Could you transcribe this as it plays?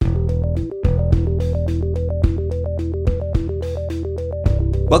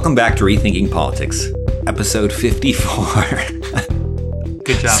Welcome back to Rethinking Politics, episode 54.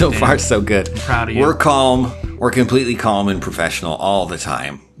 Good job, So Dan. far, so good. I'm proud of you. We're calm. We're completely calm and professional all the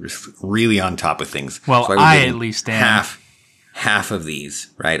time. We're just really on top of things. Well, That's why we're I getting at least am. half of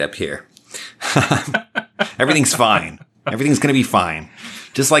these right up here. Everything's fine. Everything's going to be fine.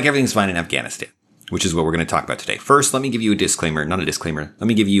 Just like everything's fine in Afghanistan, which is what we're going to talk about today. First, let me give you a disclaimer. Not a disclaimer. Let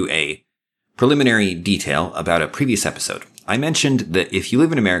me give you a preliminary detail about a previous episode. I mentioned that if you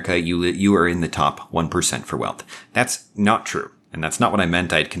live in America, you are in the top 1% for wealth. That's not true. And that's not what I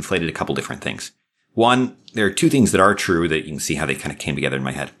meant. I'd conflated a couple different things. One, there are two things that are true that you can see how they kind of came together in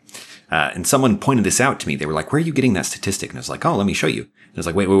my head. And someone pointed this out to me. They were like, where are you getting that statistic? And I was like, oh, let me show you. And I was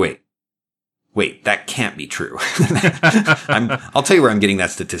like, wait, that can't be true. I'll tell you where I'm getting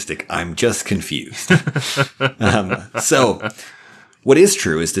that statistic. I'm just confused. So what is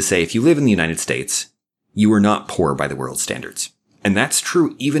true is to say, if you live in the United States, you are not poor by the world standards. And that's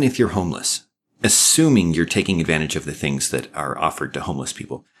true even if you're homeless, assuming you're taking advantage of the things that are offered to homeless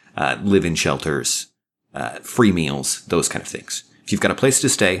people, live in shelters, free meals, those kind of things. If you've got a place to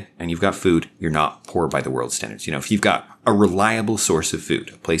stay and you've got food, you're not poor by the world standards. You know, if you've got a reliable source of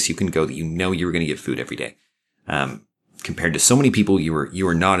food, a place you can go that you know you're going to get food every day, compared to so many people, you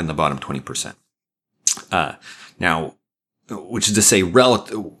are not in the bottom 20%. Now, which is to say,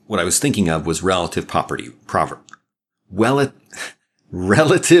 what I was thinking of was relative relative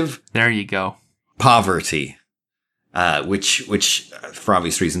There you go. poverty, which for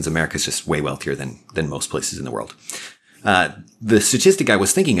obvious reasons, America is just way wealthier than most places in the world. The statistic I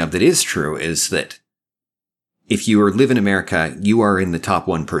was thinking of that is true is that if you live in America, you are in the top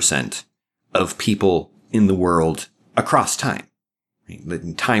 1% of people in the world across time.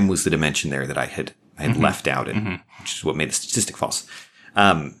 Time was the dimension there that I had left out, which is what made the statistic false.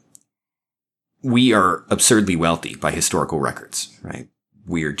 We are absurdly wealthy by historical records, right?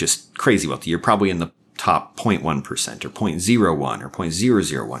 We are just crazy wealthy. You're probably in the top 0.1% or 0.01 or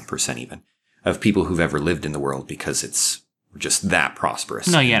 0.001% even of people who've ever lived in the world because it's just that prosperous.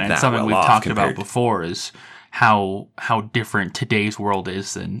 No, yeah, and something we've talked about compared before is how different today's world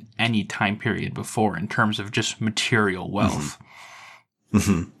is than any time period before in terms of just material wealth.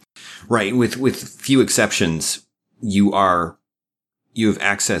 Right. With few exceptions, you have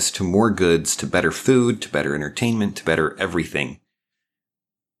access to more goods, to better food, to better entertainment, to better everything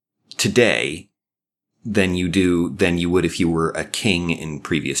today than you would if you were a king in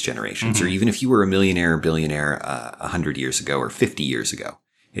previous generations, or even if you were a millionaire or billionaire 100 years ago or 50 years ago.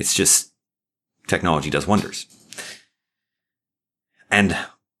 It's just technology does wonders. And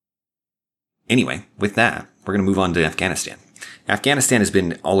anyway, with that, we're going to move on to Afghanistan. Afghanistan has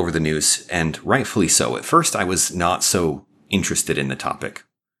been all over the news, and rightfully so. At first, I was not so interested in the topic.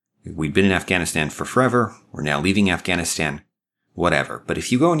 We've been in Afghanistan for forever. We're now leaving Afghanistan. Whatever. But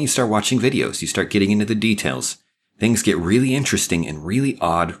if you go and you start watching videos, you start getting into the details, things get really interesting and really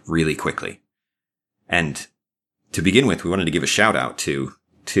odd really quickly. And to begin with, we wanted to give a shout out to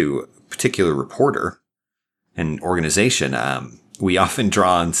a particular reporter and organization. We often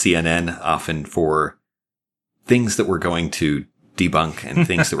draw on CNN often for things that we're going to debunk and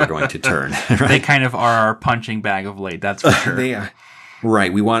things that we're going to turn. Right? They kind of are our punching bag of late, that's for sure. They are.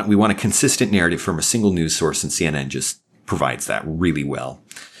 Right. We want a consistent narrative from a single news source, and CNN just provides that really well,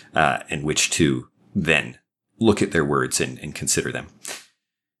 in which to then look at their words and consider them.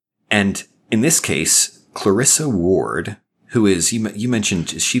 And in this case, Clarissa Ward, who is, you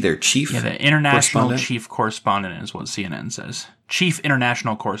mentioned, is she their chief? Yeah, the international chief correspondent is what CNN says. Chief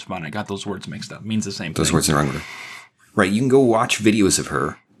international correspondent. Got those words mixed up. Means the same thing. Those words are wrong order. Right. You can go watch videos of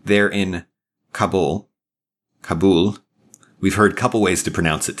her. They're in Kabul. We've heard a couple ways to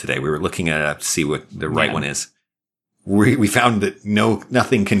pronounce it today. We were looking at it up to see what the right one is. We found that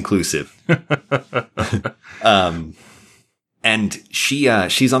nothing conclusive. And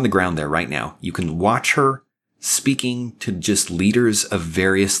she's on the ground there right now. You can watch her speaking to just leaders of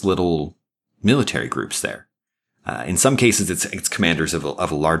various little military groups there. In some cases, it's commanders of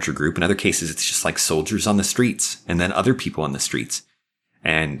a larger group. In other cases, it's just like soldiers on the streets and then other people on the streets.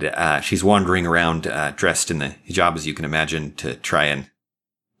 And she's wandering around dressed in the hijab, as you can imagine, to try and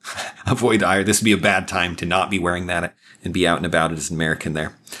avoid ire. This would be a bad time to not be wearing that and be out and about as an American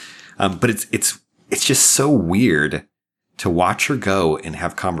there. But it's just so weird to watch her go and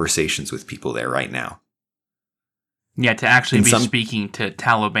have conversations with people there right now. Yeah, to actually be speaking to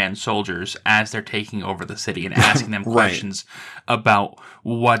Taliban soldiers as they're taking over the city and asking them questions about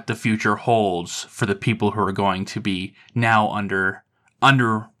what the future holds for the people who are going to be now under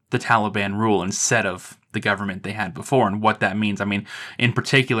the Taliban rule instead of the government they had before, and what that means. I mean, in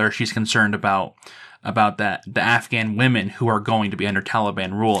particular, she's concerned about about that the Afghan women who are going to be under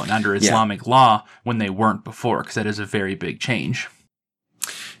Taliban rule and under Islamic law when they weren't before, because that is a very big change.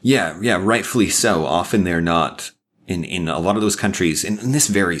 Yeah, rightfully so. Often they're not in a lot of those countries, and this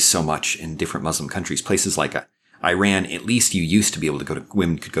varies so much in different Muslim countries. Places like Iran, at least you used to be able to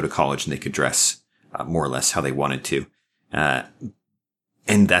women could go to college and they could dress more or less how they wanted to.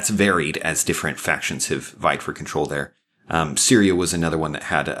 And that's varied as different factions have vied for control there. Syria was another one that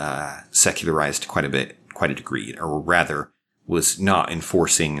had secularized quite a degree, or rather was not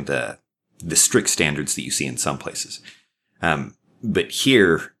enforcing the strict standards that you see in some places. But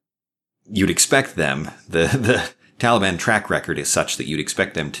here, you'd expect them, the Taliban track record is such that you'd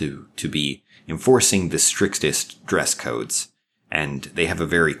expect them to be enforcing the strictest dress codes. And they have a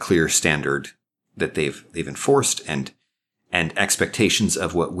very clear standard that they've enforced and expectations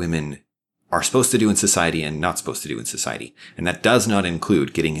of what women are supposed to do in society and not supposed to do in society. And that does not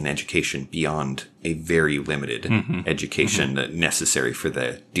include getting an education beyond a very limited education necessary for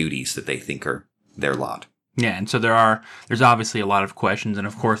the duties that they think are their lot. Yeah, and so there's obviously a lot of questions, and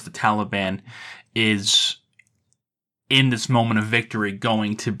of course the Taliban is, in this moment of victory,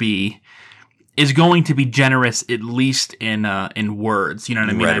 going to be generous, at least in words. You know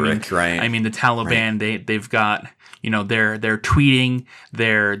what I mean? Rhetoric, right? I mean the Taliban, they've got, they're tweeting,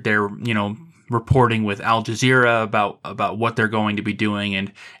 they're reporting with Al Jazeera about what they're going to be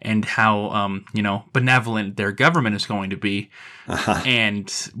doing and how benevolent their government is going to be, and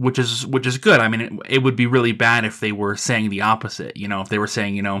which is good. I mean, it would be really bad if they were saying the opposite. If they were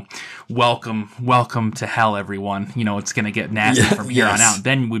saying, welcome to hell, everyone. It's going to get nasty from here on out.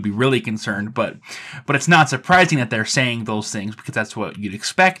 Then we'd be really concerned. But it's not surprising that they're saying those things, because that's what you'd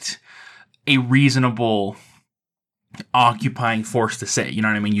expect a reasonable occupying force to say. You know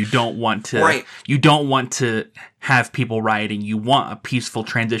what I mean? You don't want to have people rioting. You want a peaceful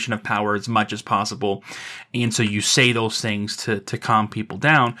transition of power as much as possible. And so you say those things to calm people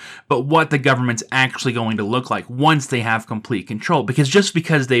down. But what the government's actually going to look like once they have complete control, because just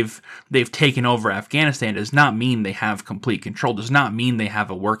because they've taken over Afghanistan does not mean they have complete control, does not mean they have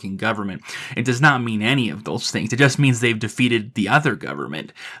a working government. It does not mean any of those things. It just means they've defeated the other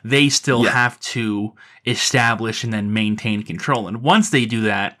government. They still have to establish and then maintain control. And once they do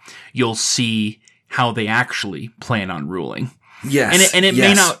that, you'll see how they actually plan on ruling. Yes. And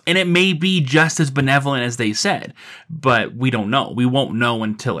it may be just as benevolent as they said, but we don't know. We won't know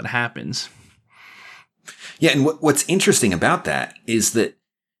until it happens. Yeah, and what's interesting about that is that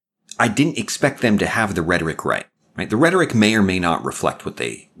I didn't expect them to have the rhetoric right? The rhetoric may or may not reflect what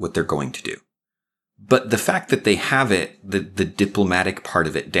they're going to do. But the fact that they have it, the diplomatic part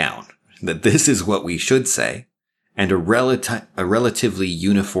of it down, that this is what we should say, and a relatively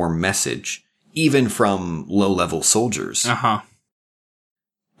uniform message, even from low-level soldiers,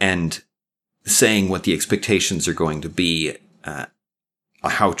 and saying what the expectations are going to be.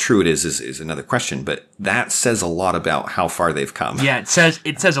 How true it is another question, but that says a lot about how far they've come. Yeah, it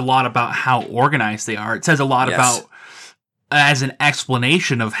says a lot about how organized they are. It says a lot about, as an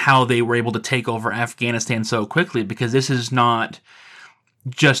explanation of how they were able to take over Afghanistan so quickly, because this is not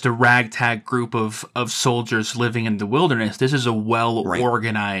just a ragtag group of soldiers living in the wilderness. This is a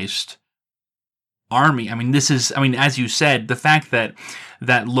well-organized army. I mean, as you said, the fact that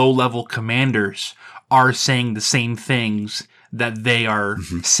low-level commanders are saying the same things that they are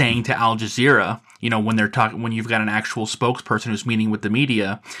saying to Al Jazeera, when you've got an actual spokesperson who's meeting with the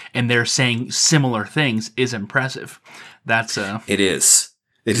media and they're saying similar things, is impressive. It is.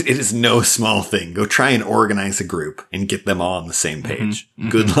 It is no small thing. Go try and organize a group and get them all on the same page.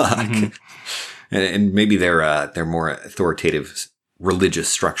 Good luck. And maybe their more authoritative religious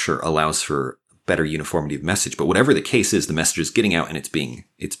structure allows for better uniformity of message. But whatever the case is, the message is getting out and it's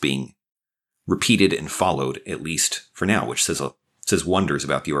being repeated and followed, at least for now, which says wonders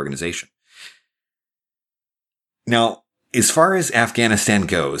about the organization. Now, as far as Afghanistan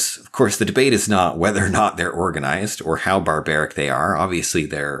goes, of course, the debate is not whether or not they're organized or how barbaric they are. Obviously,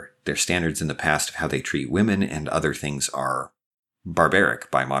 their standards in the past of how they treat women and other things are barbaric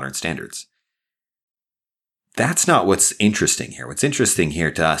by modern standards. That's not what's interesting here. What's interesting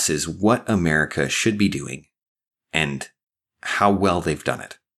here to us is what America should be doing and how well they've done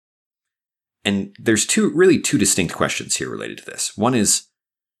it. And there's two distinct questions here related to this. One is,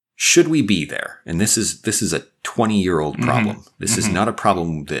 should we be there? And this is a 20-year-old problem. This is not a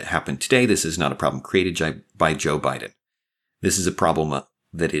problem that happened today. This is not a problem created by Joe Biden. This is a problem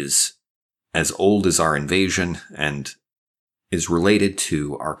that is as old as our invasion and is related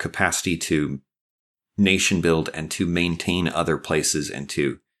to our capacity to nation build and to maintain other places and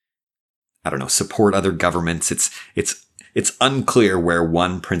to, support other governments. it's unclear where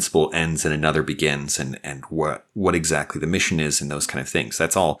one principle ends and another begins, and what exactly the mission is and those kind of things.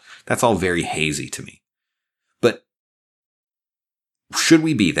 That's all very hazy to me. But should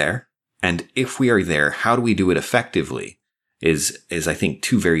we be there? And if we are there, how do we do it effectively? Is I think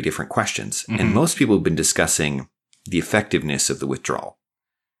two very different questions. Mm-hmm. And most people have been discussing the effectiveness of the withdrawal.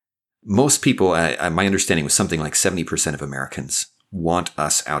 Most people, my understanding was something like 70% of Americans want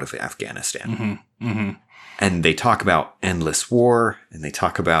us out of Afghanistan. Mm-hmm. Mm-hmm. And they talk about endless war, and they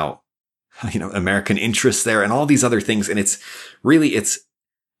talk about, American interests there and all these other things. And it's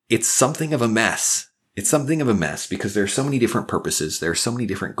something of a mess. It's something of a mess because there are so many different purposes. There are so many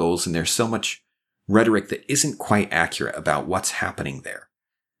different goals, and there's so much rhetoric that isn't quite accurate about what's happening there.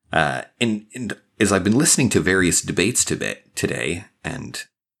 And as I've been listening to various debates today and,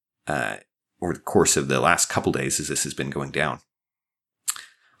 over the course of the last couple days as this has been going down,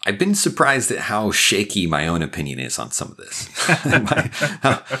 I've been surprised at how shaky my own opinion is on some of this.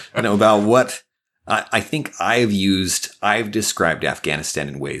 About what I think I've described Afghanistan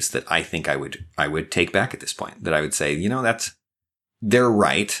in ways that I think I would take back at this point. That I would say, they're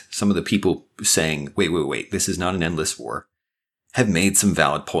right. Some of the people saying, wait, this is not an endless war, have made some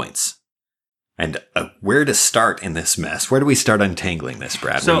valid points. And where to start in this mess? Where do we start untangling this,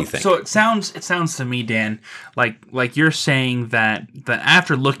 Brad? What do you think? So it sounds to me, Dan, like you're saying that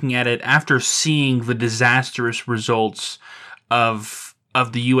after looking at it, after seeing the disastrous results of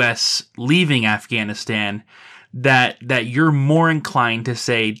the U.S. leaving Afghanistan, that you're more inclined to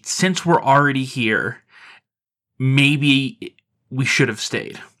say, since we're already here, maybe we should have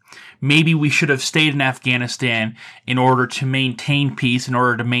stayed. Maybe we should have stayed in Afghanistan in order to maintain peace, in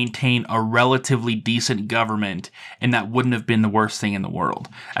order to maintain a relatively decent government, and that wouldn't have been the worst thing in the world.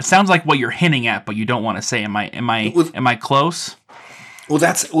 That sounds like what you're hinting at, but you don't want to say. Am I close? Well,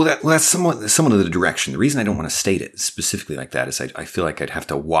 that's somewhat of the direction. The reason I don't want to state it specifically like that is I feel like I'd have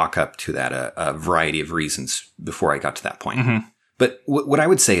to walk up to that a variety of reasons before I got to that point. Mm-hmm. But what I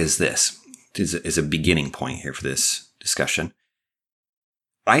would say is this, is a beginning point here for this discussion.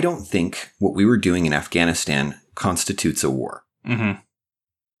 I don't think what we were doing in Afghanistan constitutes a war. Mm-hmm.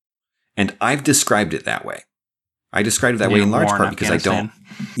 And I've described it that way. I described it that way in large part because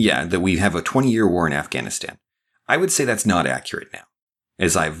that we have a 20-year war in Afghanistan. I would say that's not accurate now,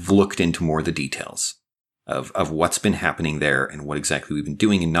 as I've looked into more of the details of what's been happening there and what exactly we've been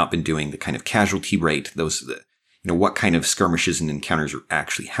doing and not been doing, the kind of casualty rate, what kind of skirmishes and encounters are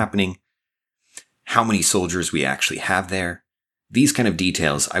actually happening, how many soldiers we actually have there. These kind of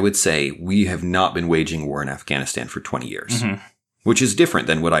details, I would say we have not been waging war in Afghanistan for 20 years, mm-hmm. which is different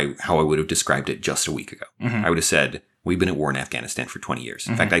than how I would have described it just a week ago. Mm-hmm. I would have said, we've been at war in Afghanistan for 20 years.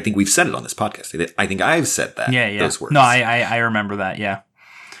 In fact, I think we've said it on this podcast. I think I've said that. Yeah. Those words. No, I remember that. Yeah.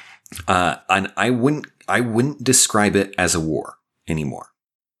 And I wouldn't describe it as a war anymore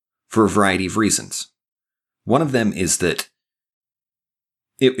for a variety of reasons. One of them is that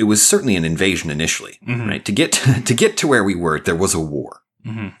it was certainly an invasion initially, mm-hmm. right? To get to where we were, there was a war.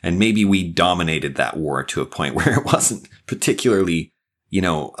 Mm-hmm. And maybe we dominated that war to a point where it wasn't particularly,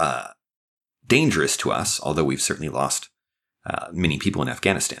 dangerous to us, although we've certainly lost many people in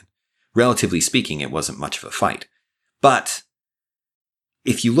Afghanistan. Relatively speaking, it wasn't much of a fight. But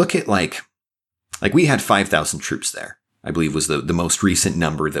if you look at like we had 5,000 troops there, I believe was the most recent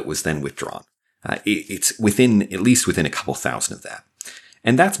number that was then withdrawn. It's at least within a couple thousand of that.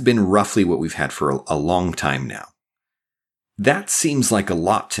 And that's been roughly what we've had for a long time now. That seems like a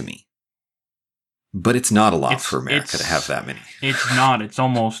lot to me. But it's not a lot for America to have that many. It's not. It's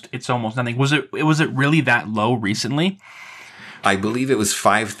almost nothing. Was it really that low recently? I believe it was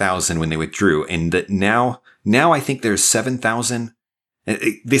 5,000 when they withdrew. And that now I think there's 7,000.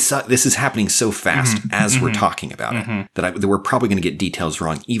 This is happening so fast mm-hmm. as mm-hmm. we're talking about mm-hmm. it that we're probably going to get details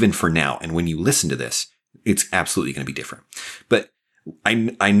wrong even for now. And when you listen to this, it's absolutely going to be different. But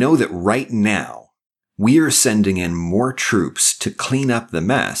I know that right now we are sending in more troops to clean up the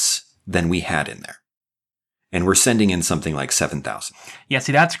mess than we had in there. And we're sending in something like 7,000. Yeah,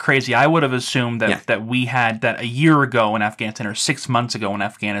 see, that's crazy. I would have assumed that we had that a year ago in Afghanistan or 6 months ago in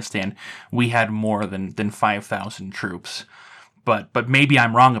Afghanistan, we had more than 5,000 troops. But maybe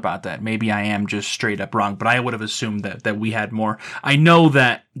I'm wrong about that. Maybe I am just straight up wrong. But I would have assumed that we had more. I know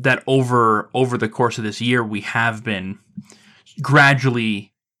that over the course of this year, we have been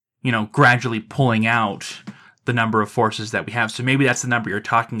gradually pulling out the number of forces that we have. So maybe that's the number you're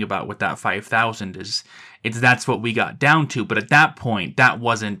talking about with that 5,000 that's what we got down to. But at that point, that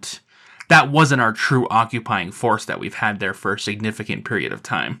wasn't our true occupying force that we've had there for a significant period of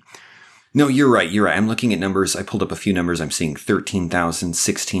time. No, you're right. You're right. I'm looking at numbers. I pulled up a few numbers. I'm seeing 13,000,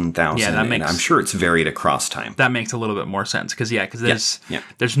 16,000. Yeah, that makes, and I'm sure it's varied across time. That makes a little bit more sense because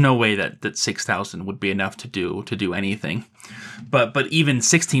there's no way that 6,000 would be enough to do anything. But even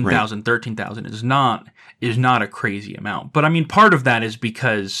 16,000, right. 13,000 is not a crazy amount. But I mean, part of that is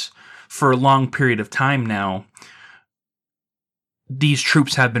because for a long period of time now, these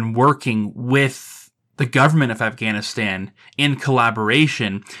troops have been working with the government of Afghanistan in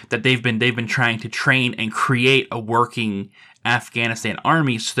collaboration, that they've been trying to train and create a working Afghanistan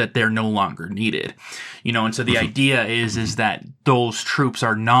army so that they're no longer needed. And so the idea is that those troops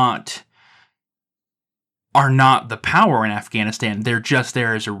are not the power in Afghanistan. They're just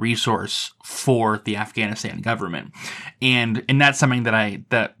there as a resource for the Afghanistan government. And that's something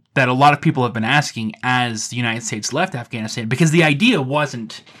that a lot of people have been asking as the United States left Afghanistan, because the idea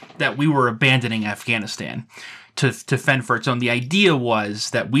wasn't that we were abandoning Afghanistan to fend for its own. The idea was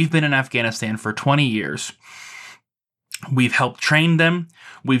that we've been in Afghanistan for 20 years. We've helped train them.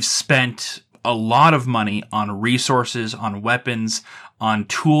 We've spent a lot of money on resources, on weapons, on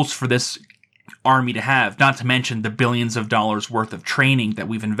tools for this army to have, not to mention the billions of dollars worth of training that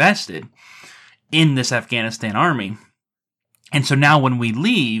we've invested in this Afghanistan army. And so now when we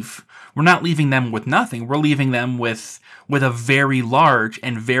leave, we're not leaving them with nothing. We're leaving them with a very large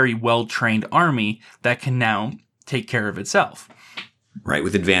and very well-trained army that can now take care of itself. Right,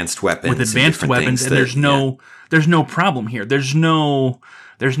 with advanced weapons. And there's no problem here. There's no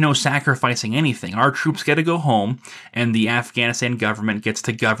sacrificing anything. Our troops get to go home, and the Afghanistan government gets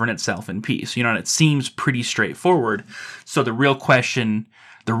to govern itself in peace. And it seems pretty straightforward. So the real question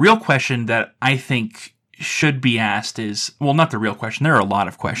that I think should be asked is, well, not the real question. There are a lot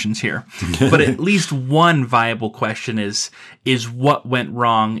of questions here, but at least one viable question is what went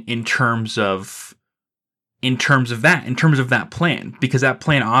wrong in terms of that plan, because that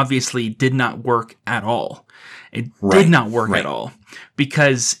plan obviously did not work at all. It did not work at all,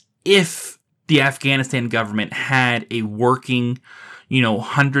 because if the Afghanistan government had a working,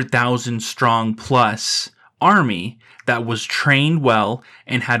 100,000 strong plus army that was trained well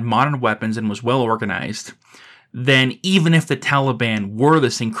and had modern weapons and was well organized, then even if the Taliban were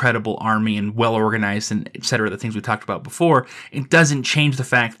this incredible army and well organized and et cetera, the things we talked about before, it doesn't change the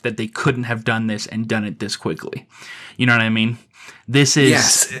fact that they couldn't have done this and done it this quickly. You know what I mean? This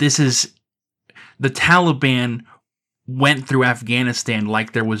is the Taliban went through Afghanistan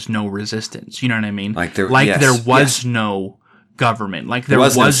like there was no resistance. You know what I mean? There was no government, like there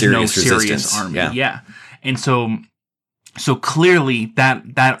was no serious army. Yeah. And so clearly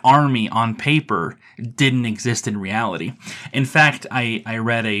that army on paper didn't exist in reality. In fact, I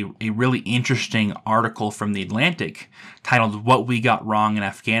read a really interesting article from The Atlantic titled "What We Got Wrong in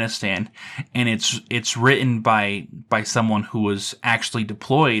Afghanistan," and it's written by someone who was actually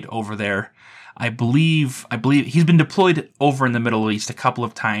deployed over there. I believe he's been deployed over in the Middle East a couple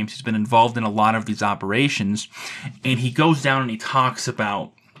of times. He's been involved in a lot of these operations, and he goes down and he talks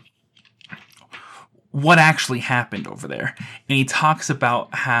about what actually happened over there. And he talks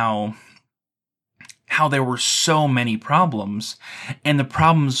about how there were so many problems, and the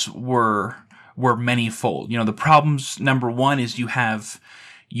problems were manyfold. The problems, number one, is you have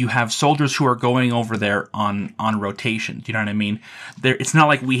soldiers who are going over there on rotations. You know what I mean? It's not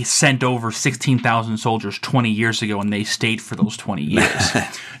like we sent over 16,000 soldiers 20 years ago and they stayed for those 20 years.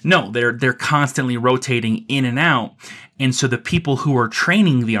 No, they're constantly rotating in and out. And so the people who are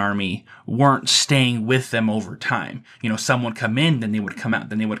training the army weren't staying with them over time. Some would come in, then they would come out,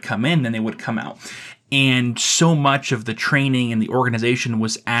 then they would come in, then they would come out. And so much of the training and the organization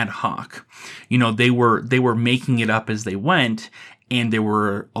was ad hoc. They were making it up as they went, and there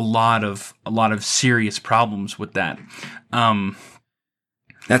were a lot of serious problems with that.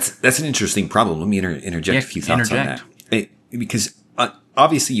 That's an interesting problem. Let me interject a few thoughts on that. Because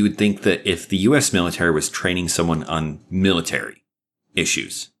obviously you would think that if the U.S. military was training someone on military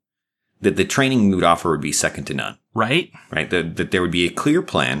issues, that the training we would offer would be second to none. Right? Right. That there would be a clear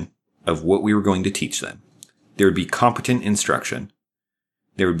plan of what we were going to teach them. There would be competent instruction.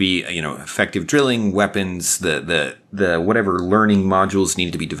 There would be, effective drilling, weapons, the whatever learning modules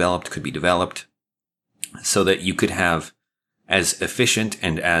needed to be developed could be developed, so that you could have as efficient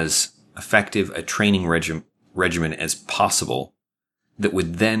and as effective a training regimen as possible that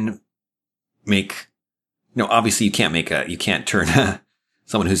would then make, obviously you can't turn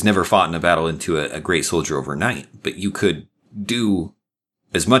someone who's never fought in a battle into a great soldier overnight, but you could do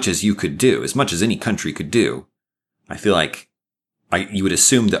as much as you could do, as much as any country could do. I feel like you would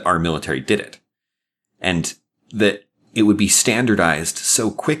assume that our military did it, and that it would be standardized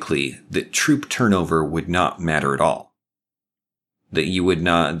so quickly that troop turnover would not matter at all. that you would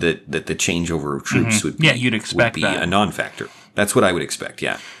not, that the changeover of troops would be, you'd expect would be that. a non-factor. That's what I would expect.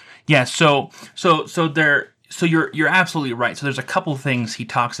 Yeah. Yeah. So you're absolutely right. So there's a couple things he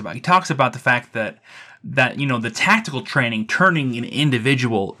talks about. He talks about the fact that the tactical training, turning an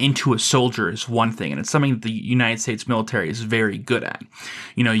individual into a soldier is one thing, and it's something that the United States military is very good at.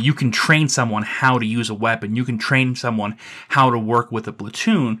 You can train someone how to use a weapon. You can train someone how to work with a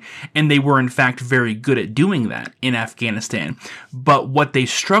platoon, and they were in fact very good at doing that in Afghanistan. But what they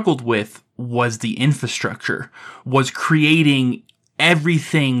struggled with was the infrastructure, was creating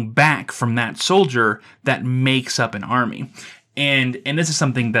everything back from that soldier that makes up an army. And this is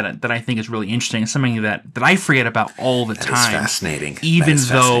something that I think is really interesting. It's something that I forget about all the time. That is fascinating.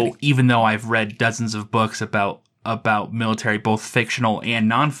 Even though I've read dozens of books about military, both fictional and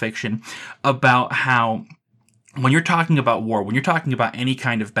nonfiction, about how when you're talking about war, when you're talking about any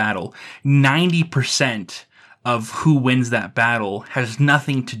kind of battle, 90% of who wins that battle has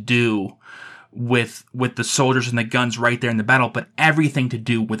nothing to do with the soldiers and the guns right there in the battle, but everything to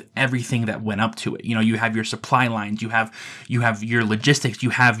do with everything that went up to it. You have your supply lines, you have your logistics,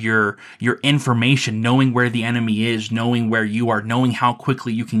 you have your information, knowing where the enemy is, knowing where you are, knowing how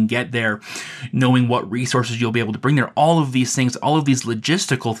quickly you can get there, knowing what resources you'll be able to bring there. All of these things, all of these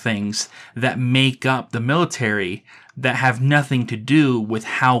logistical things that make up the military that have nothing to do with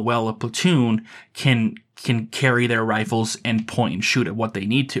how well a platoon can carry their rifles and point and shoot at what they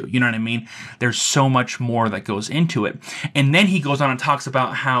need to. You know what I mean? There's so much more that goes into it. And then he goes on and talks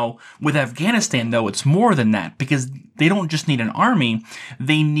about how with Afghanistan, though, it's more than that, because they don't just need an army,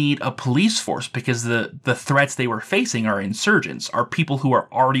 they need a police force, because the threats they were facing are insurgents, are people who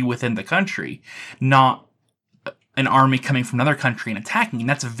are already within the country, not an army coming from another country and attacking. And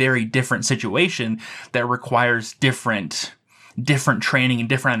that's a very different situation that requires different training and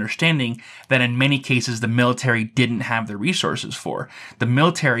different understanding that in many cases the military didn't have the resources for. The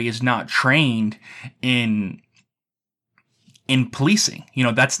military is not trained in policing.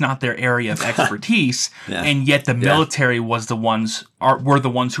 That's not their area of expertise. Yeah. And yet the military were the ones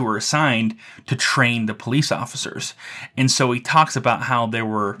who were assigned to train the police officers. And so he talks about how there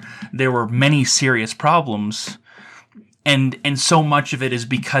were many serious problems. And so much of it is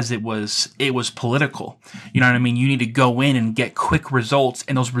because it was political. You know what I mean? You need to go in and get quick results,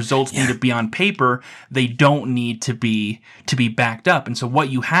 and those results need to be on paper. They don't need to be backed up. And so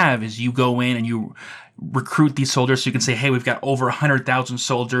what you have is you go in and you recruit these soldiers, so you can say, hey, we've got over 100,000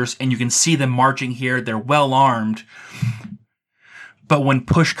 soldiers, and you can see them marching here. They're well armed. But when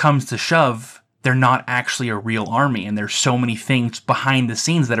push comes to shove, they're not actually a real army, and there's so many things behind the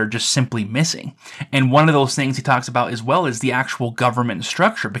scenes that are just simply missing. And one of those things he talks about as well is the actual government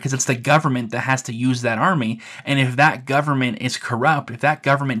structure, because it's the government that has to use that army. And if that government is corrupt, if that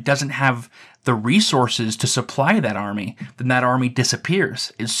government doesn't have the resources to supply that army, then that army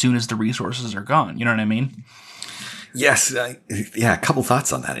disappears as soon as the resources are gone. You know what I mean? Yes. A couple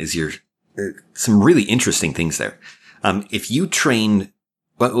thoughts on that is some really interesting things there. If you train,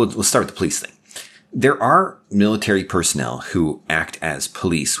 we'll start with the police thing. There are military personnel who act as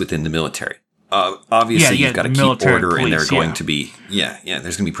police within the military. Obviously, you've got to keep order, police, and there are going to be, there's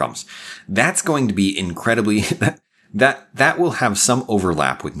going to be problems. That's going to be incredibly, that will have some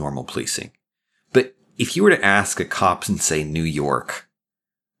overlap with normal policing. But if you were to ask a cop in, say, New York,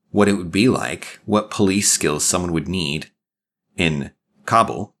 what it would be like, what police skills someone would need in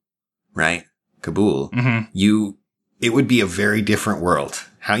Kabul, right? Kabul, it would be a very different world.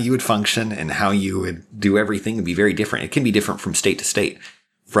 How you would function and how you would do everything would be very different. It can be different from state to state.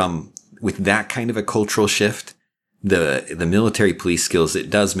 With that kind of a cultural shift, the military police skills,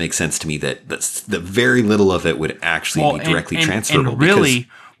 it does make sense to me that the very little of it would actually be directly transferable. And really,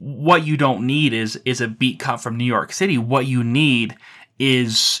 what you don't need is a beat cop from New York City. What you need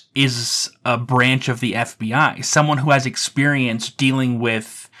is a branch of the FBI, someone who has experience dealing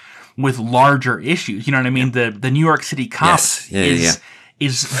with larger issues. You know what I mean? The New York City cop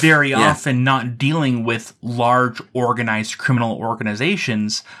is very often not dealing with large organized criminal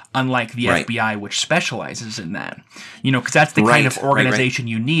organizations, unlike the FBI, which specializes in that. Because that's the kind of organization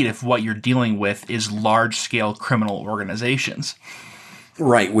you need if what you're dealing with is large scale criminal organizations.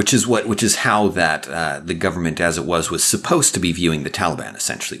 Right, which is how that the government, as it was supposed to be viewing the Taliban,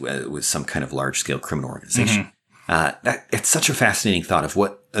 essentially, with some kind of large scale criminal organization. It's such a fascinating thought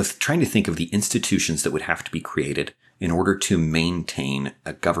of trying to think of the institutions that would have to be created in order to maintain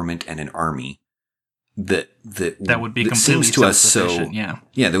a government and an army that would be completely self-sufficient.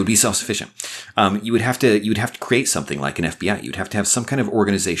 That would be self-sufficient. You would have to create something like an FBI. You'd have to have some kind of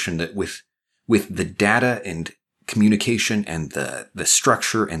organization that with the data and communication and the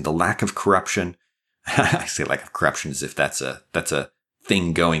structure and the lack of corruption I say lack of corruption as if that's a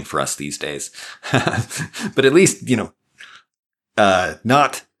thing going for us these days. But at least,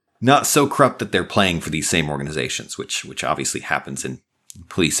 not so corrupt that they're playing for these same organizations, which obviously happens in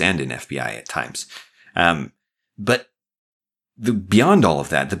police and in FBI at times. But beyond all of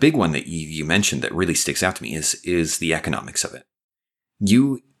that, the big one that you mentioned that really sticks out to me is the economics of it.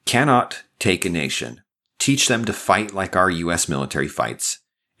 You cannot take a nation, teach them to fight like our U.S. military fights,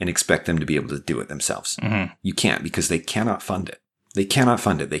 and expect them to be able to do it themselves. Mm-hmm. You can't, because they cannot fund it. They cannot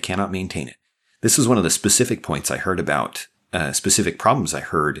fund it. They cannot maintain it. This was one of the specific points I heard about, specific problems I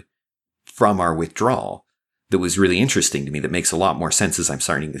heard from our withdrawal that was really interesting to me, that makes a lot more sense as I'm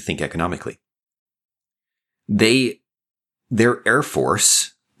starting to think economically. Their Air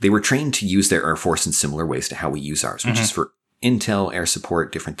Force, they were trained to use their Air Force in similar ways to how we use ours, which is for intel, air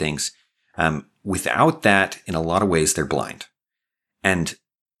support, different things. Without that, in a lot of ways, they're blind. And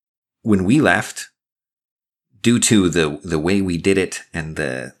when we left, due to the way we did it and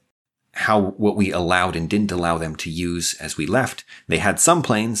what we allowed and didn't allow them to use as we left, they had some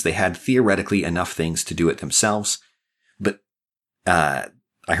planes, they had theoretically enough things to do it themselves. But I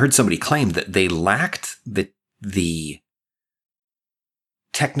heard somebody claim that they lacked the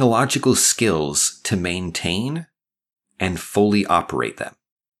technological skills to maintain and fully operate them,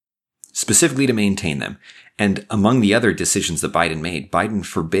 specifically to maintain them. And among the other decisions that Biden made, Biden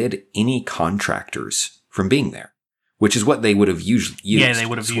forbid any contractors from being there, which is what they would have usually used. Yeah, they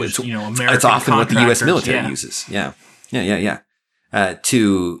would have used, American It's often what the U.S. military yeah. uses. Yeah.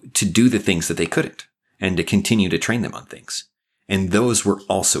 To do the things that they couldn't, and to continue to train them on things. And those were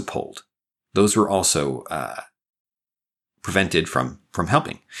also pulled. Those were also prevented from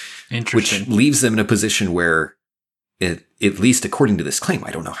helping. Interesting. Which leaves them in a position where, at least according to this claim,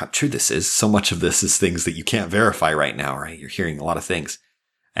 I don't know how true this is. So much of this is things that you can't verify right now, right? You're hearing a lot of things.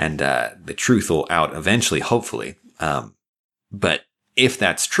 And the truth will out eventually, hopefully. But if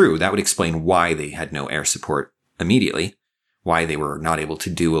that's true, that would explain why they had no air support immediately, why they were not able to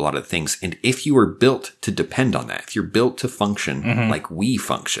do a lot of things. And if you were built to depend on that, if you're built to function like we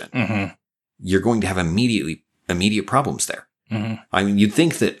function, you're going to have immediate problems there. I mean, you'd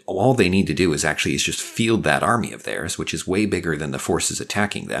think that all they need to do is just field that army of theirs, which is way bigger than the forces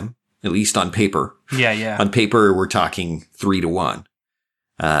attacking them, at least on paper. Yeah. On paper, we're talking 3-1,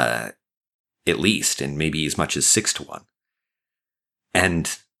 at least, and maybe as much as 6-1.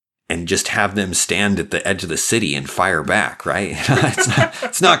 And just have them stand at the edge of the city and fire back, right?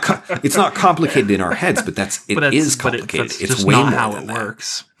 It's not complicated in our heads, but it is complicated. It's way more how than it that.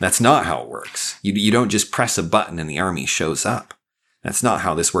 works. That's not how it works. You don't just press a button and the army shows up. That's not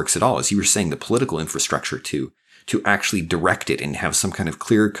how this works at all. As you were saying, the political infrastructure to actually direct it and have some kind of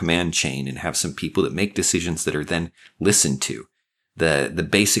clear command chain and have some people that make decisions that are then listened to. The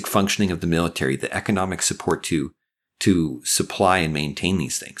basic functioning of the military, the economic support to supply and maintain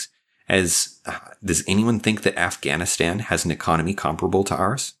these things. Does anyone think that Afghanistan has an economy comparable to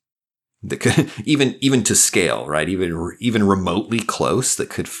ours? That could even to scale, right? Even remotely close, that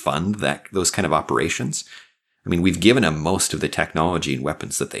could fund those kind of operations. I mean, we've given them most of the technology and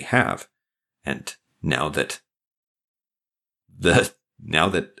weapons that they have, and now that the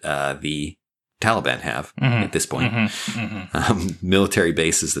Taliban have at this point, military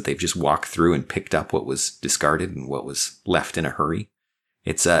bases that they've just walked through and picked up what was discarded and what was left in a hurry.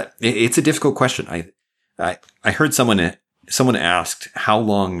 It's a difficult question. I heard someone asked, how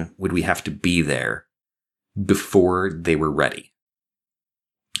long would we have to be there before they were ready?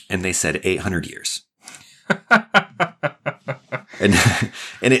 And they said 800 years. and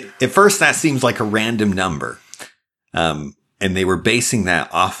at first that seems like a random number. And they were basing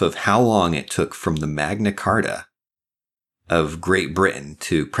that off of how long it took from the Magna Carta of Great Britain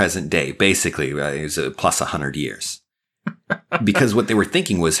to present day. Basically, it was plus 100 years. Because what they were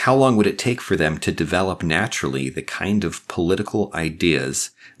thinking was, how long would it take for them to develop naturally the kind of political ideas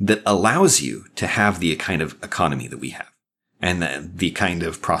that allows you to have the kind of economy that we have, and the kind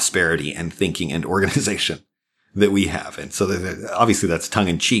of prosperity and thinking and organization that we have. And so obviously that's tongue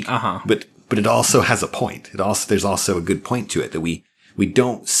in cheek, but it also has a point. There's also a good point to it, that we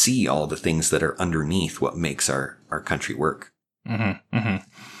don't see all the things that are underneath what makes our country work.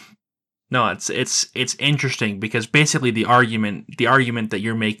 No, it's interesting, because basically the argument that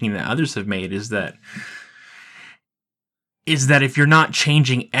you're making, that others have made, is that if you're not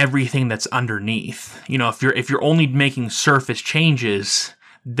changing everything that's underneath, if you're only making surface changes,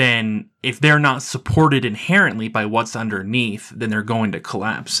 then if they're not supported inherently by what's underneath, then they're going to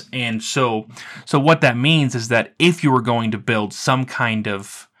collapse. And so what that means is that if you were going to build some kind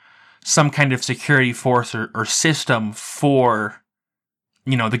of security force or system for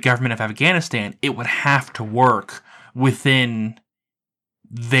the government of Afghanistan, it would have to work within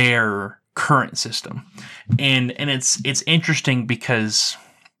their current system. And it's interesting because...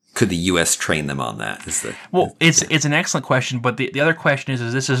 Could the U.S. train them on that? It's an excellent question, but the other question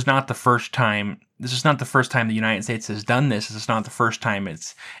is this is not the first time. This is not the first time the United States has done this. This is not the first time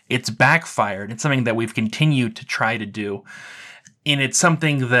it's backfired. It's something that we've continued to try to do, and it's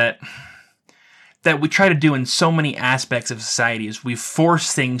something that we try to do in so many aspects of society. Is we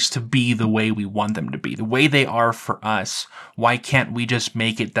force things to be the way we want them to be, the way they are for us. Why can't we just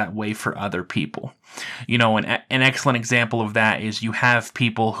make it that way for other people? An excellent example of that is you have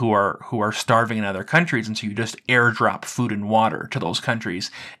people who are starving in other countries, and so you just airdrop food and water to those countries,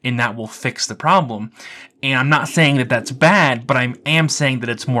 and that will fix the problem. And I'm not saying that that's bad, but I am saying that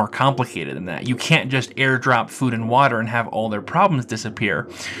it's more complicated than that. You can't just airdrop food and water and have all their problems disappear.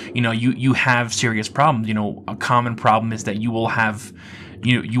 You have serious problems. A common problem is that you will have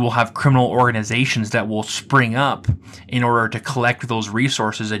criminal organizations that will spring up in order to collect those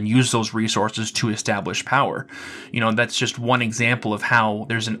resources and use those resources to establish power. That's just one example of how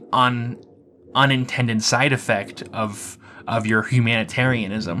there's an unintended side effect of your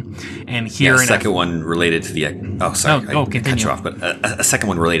humanitarianism. And here, a second one related to the continue. Cut you off, but a second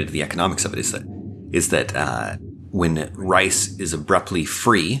one related to the economics of it is that when rice is abruptly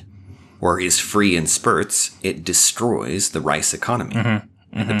free, or is free in spurts, it destroys the rice economy. Mm-hmm.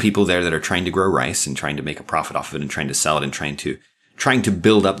 And the people there that are trying to grow rice and trying to make a profit off of it and trying to sell it and trying to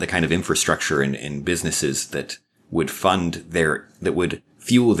build up the kind of infrastructure and businesses that would that would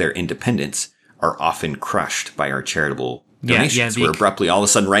fuel their independence are often crushed by our charitable donations, where abruptly all of a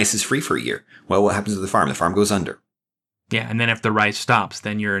sudden rice is free for a year. Well, what happens to the farm? The farm goes under. Yeah, and then if the rice stops,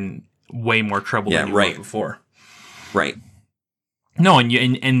 then you're in way more trouble than you were before. Right. No,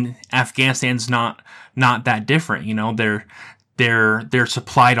 and Afghanistan's not that different. They're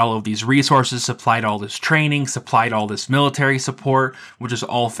supplied all of these resources, supplied all this training, supplied all this military support, which is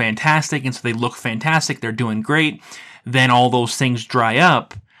all fantastic, and so they look fantastic. They're doing great. Then all those things dry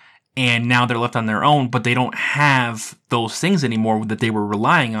up, and now they're left on their own, but they don't have those things anymore that they were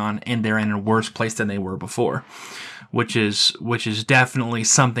relying on, and they're in a worse place than they were before, which is definitely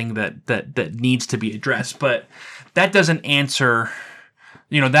something that needs to be addressed. But that doesn't answer,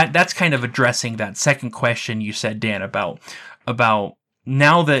 that's kind of addressing that second question you said, Dan, about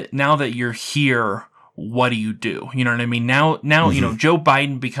now that you're here, what do you do? You know what I mean? Now, mm-hmm. Joe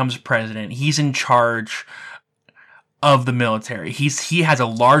Biden becomes president. He's in charge of the military. He has a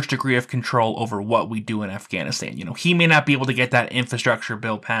large degree of control over what we do in Afghanistan. He may not be able to get that infrastructure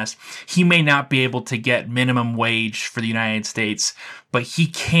bill passed. He may not be able to get minimum wage for the United States, but he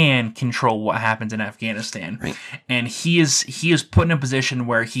can control what happens in Afghanistan. Right. And he is put in a position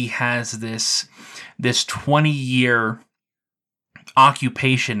where he has this 20-year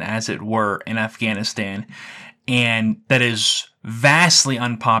occupation, as it were, in Afghanistan, and that is vastly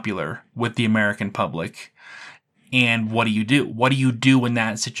unpopular with the American public. And what do you do? What do you do in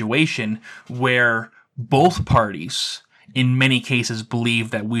that situation where both parties, in many cases,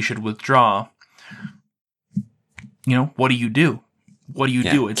 believe that we should withdraw? What do you do? What do you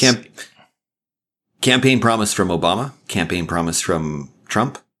do? It's campaign promise from Obama, campaign promise from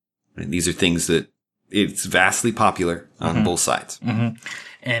Trump. These are things that it's vastly popular on mm-hmm. both sides. Mm-hmm.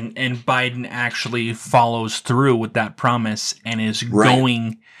 And Biden actually follows through with that promise and is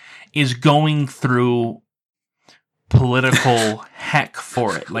going through political heck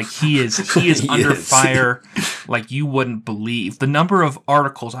for it. Like he is under fire like you wouldn't believe. The number of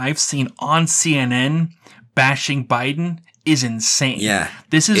articles I've seen on CNN bashing Biden is insane. Yeah,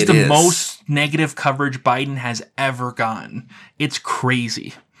 this is the most negative coverage Biden has ever gotten. It's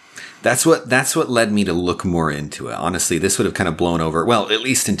crazy. That's what led me to look more into it. Honestly, this would have kind of blown over, well, at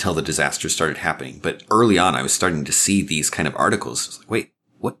least until the disaster started happening. But early on, I was starting to see these kind of articles. I was like, wait,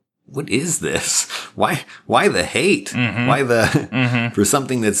 what is this? Why the hate? Mm-hmm. Why mm-hmm. for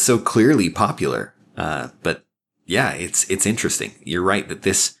something that's so clearly popular? But yeah, it's interesting. You're right that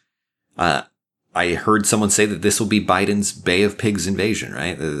this, I heard someone say that this will be Biden's Bay of Pigs invasion,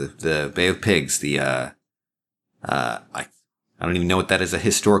 right? The Bay of Pigs, I don't even know what that is a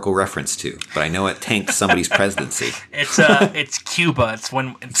historical reference to, but I know it tanked somebody's presidency. It's Cuba. It's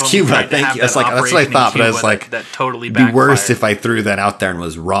Cuba. Thank you. That's what I thought, but I was like, that totally backfired. It'd be worse if I threw that out there and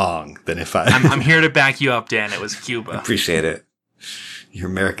was wrong than if I. I'm here to back you up, Dan. It was Cuba. Appreciate it. Your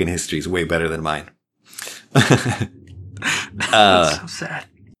American history is way better than mine. That's so sad.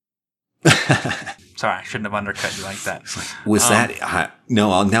 Sorry, I shouldn't have undercut you like that. Was that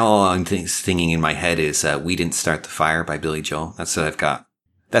no? Now all I'm thinking in my head is "We Didn't Start the Fire" by Billy Joel. That's what I've got.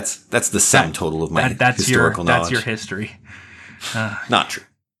 That's the sum total of my historical knowledge. That's your history. Not true.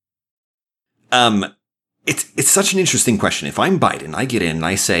 It's such an interesting question. If I'm Biden, I get in and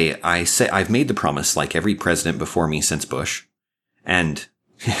I say I've made the promise like every president before me since Bush, and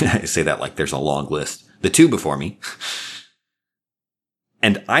I say that like there's a long list. The two before me.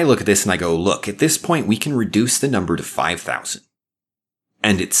 And I look at this and I go, look, at this point we can reduce the number to 5,000,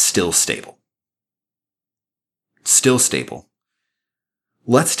 and it's still stable. Still stable.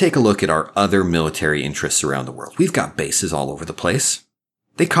 Let's take a look at our other military interests around the world. We've got bases all over the place.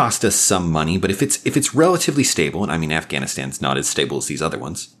 They cost us some money, but if it's relatively stable, and I mean Afghanistan's not as stable as these other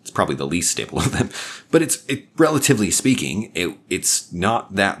ones, it's probably the least stable of them, but relatively speaking, it's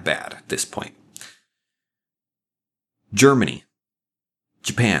not that bad at this point. Germany,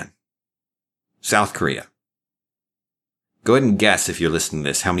 Japan, South Korea. Go ahead and guess, if you're listening to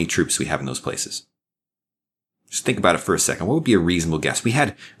this, how many troops we have in those places. Just think about it for a second. What would be a reasonable guess? We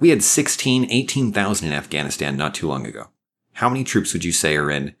had 18,000 in Afghanistan not too long ago. How many troops would you say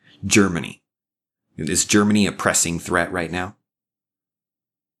are in Germany? Is Germany a pressing threat right now?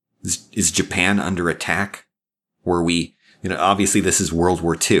 Is Japan under attack? Were we, obviously this is World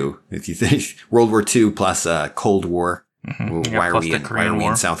War II. If you think World War II plus Cold War, why are we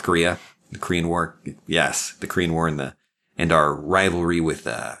in South Korea? The Korean War, yes, the Korean War and our rivalry with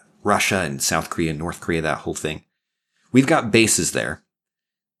Russia and South Korea, North Korea, that whole thing. We've got bases there.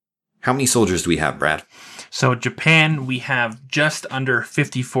 How many soldiers do we have, Brad? So Japan, we have just under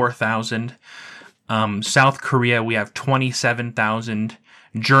 54,000. South Korea, we have 27,000.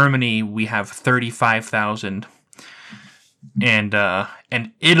 Germany, we have 35,000. And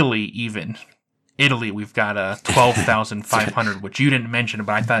Italy, even. Italy, we've got 12,500, which you didn't mention,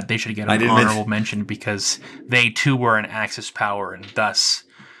 but I thought they should get an honorable mention because they too were an Axis power and thus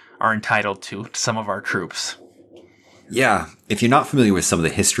are entitled to some of our troops. Yeah, if you're not familiar with some of the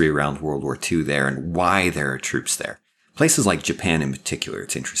history around World War II there and why there are troops there, places like Japan in particular,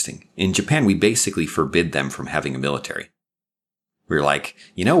 it's interesting. In Japan, we basically forbid them from having a military. We were like,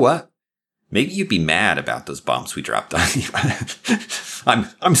 you know what? Maybe you'd be mad about those bombs we dropped on you.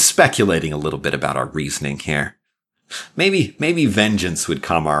 I'm speculating a little bit about our reasoning here. Maybe vengeance would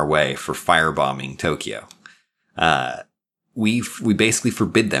come our way for firebombing Tokyo. We basically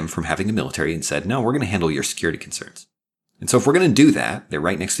forbid them from having a military and said, no, we're going to handle your security concerns. And so if we're going to do that, they're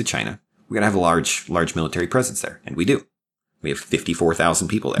right next to China. We're going to have a large military presence there. And we do. We have 54,000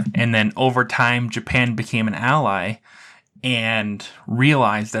 people there. And then over time, Japan became an ally and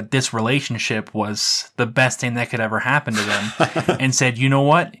realized that this relationship was the best thing that could ever happen to them and said, you know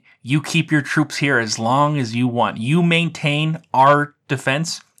what? You keep your troops here as long as you want. You maintain our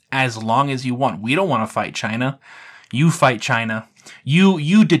defense as long as you want. We don't want to fight China. You fight China.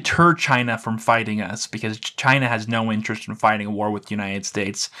 You deter China from fighting us because China has no interest in fighting a war with the United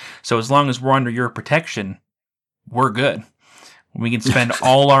States. So as long as we're under your protection, we're good. We can spend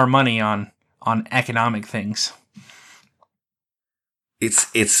all our money on economic things.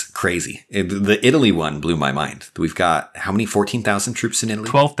 It's crazy. The Italy one blew my mind. We've got how many? 14,000 troops in Italy?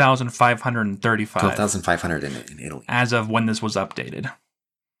 12,535. 12,500 in Italy. As of when this was updated.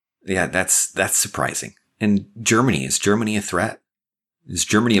 Yeah, that's surprising. And Germany, is Germany a threat? Is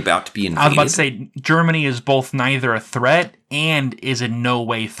Germany about to be invaded? I was about to say, Germany is both neither a threat and is in no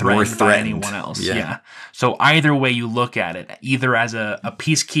way threatened by anyone else. Yeah. So either way you look at it, either as a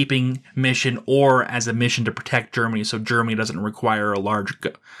peacekeeping mission or as a mission to protect Germany, so Germany doesn't require a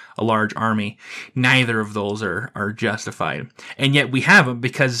large army, neither of those are justified. And yet we have them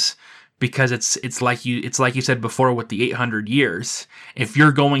because it's like you said before with the 800 years. If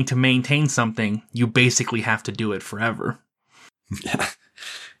you're going to maintain something, you basically have to do it forever.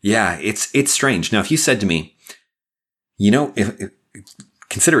 Yeah, it's strange. Now, if you said to me, if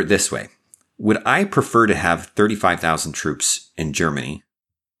consider it this way, would I prefer to have 35,000 troops in Germany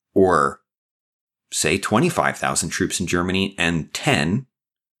or say 25,000 troops in Germany and 10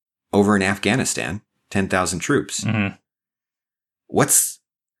 over in Afghanistan, 10,000 troops? Mm-hmm. What's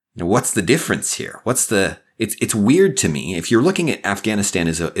the difference here? It's weird to me. If you're looking at Afghanistan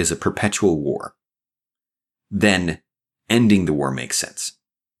as a perpetual war, then ending the war makes sense.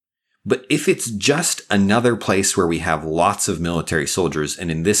 But if it's just another place where we have lots of military soldiers,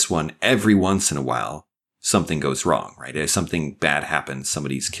 and in this one, every once in a while, something goes wrong, right? If something bad happens,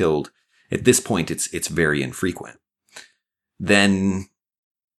 somebody's killed. At this point, it's very infrequent. Then,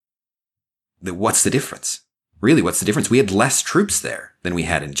 what's the difference? Really, what's the difference? We had less troops there than we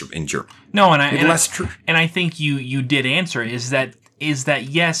had in Germany. No, and I think you did answer is that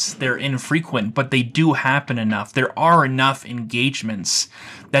yes, they're infrequent, but they do happen enough. There are enough engagements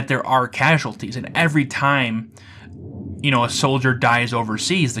that there are casualties, and every time a soldier dies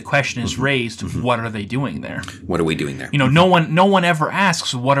overseas, the question is raised, what are they doing there? What are we doing there? No one ever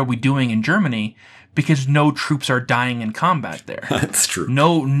asks, what are we doing in Germany? Because no troops are dying in combat there. That's true.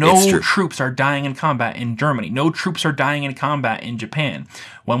 No troops are dying in combat in Germany. No troops are dying in combat in Japan.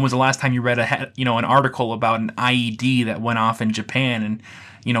 When was the last time you read an article about an IED that went off in Japan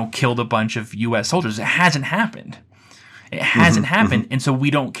and, killed a bunch of U.S. soldiers? It hasn't happened. It hasn't happened, and so we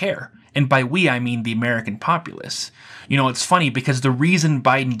don't care. And by we, I mean the American populace. It's funny because the reason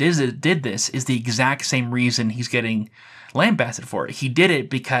Biden did this is the exact same reason he's getting lambasted for it. He did it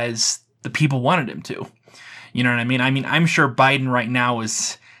because the people wanted him to. You know what I mean? I'm sure Biden right now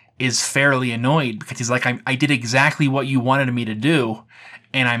is fairly annoyed because he's like, I did exactly what you wanted me to do,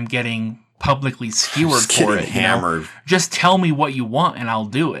 and I'm getting publicly skewered for it. Hammered. Just tell me what you want, and I'll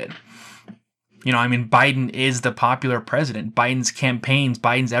do it. Biden is the popular president. Biden's campaigns,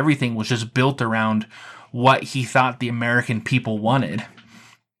 Biden's everything was just built around what he thought the American people wanted.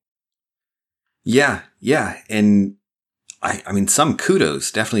 Yeah. And some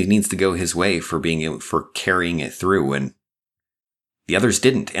kudos definitely needs to go his way for carrying it through, and the others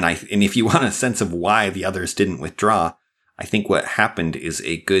didn't. And if you want a sense of why the others didn't withdraw, I think what happened is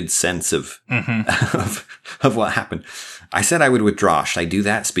a good sense of what happened. I said I would withdraw. Should I do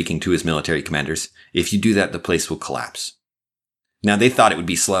that? Speaking to his military commanders. If you do that, the place will collapse. Now, they thought it would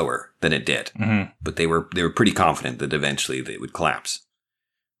be slower than it did, but they were pretty confident that eventually they would collapse.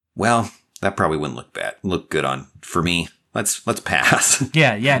 Well, that probably wouldn't look good for me. Let's pass.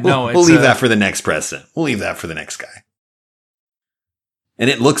 Yeah, we'll leave that for the next president. We'll leave that for the next guy. And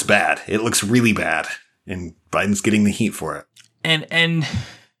it looks bad. It looks really bad. And Biden's getting the heat for it. And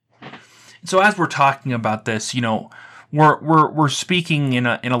so as we're talking about this, we're speaking in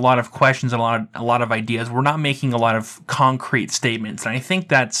a lot of questions and a lot of ideas. We're not making a lot of concrete statements. And I think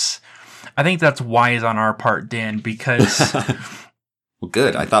that's wise on our part, Dan, because well,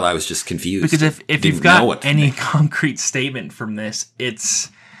 good. I thought I was just confused. Because if you've got any concrete statement from this, it's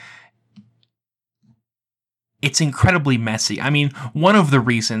incredibly messy. One of the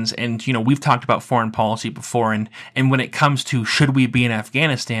reasons, and we've talked about foreign policy before, and when it comes to should we be in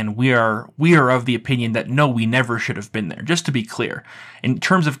Afghanistan, we are of the opinion that no, we never should have been there. Just to be clear, in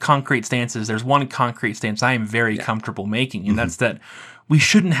terms of concrete stances, there's one concrete stance I am very comfortable making, and that's that we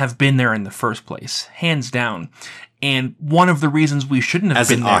shouldn't have been there in the first place, hands down. And one of the reasons we shouldn't have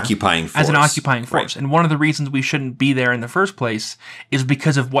been there as an occupying force, and one of the reasons we shouldn't be there in the first place is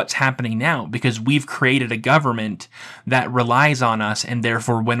because of what's happening now, because we've created a government that relies on us, and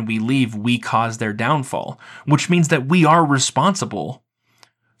therefore when we leave, we cause their downfall, which means that we are responsible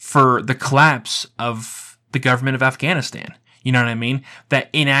for the collapse of the government of Afghanistan. You know what I mean?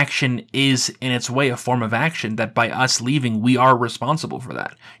 That inaction is in its way a form of action, that by us leaving, we are responsible for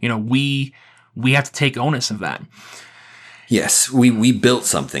that. We have to take onus of that. Yes, we built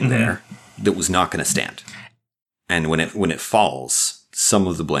something there that was not going to stand. And when it falls, some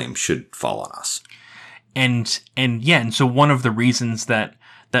of the blame should fall on us. And so one of the reasons that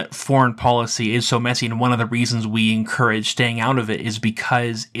foreign policy is so messy, and one of the reasons we encourage staying out of it, is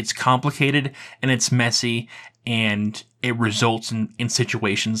because it's complicated and it's messy, and it results in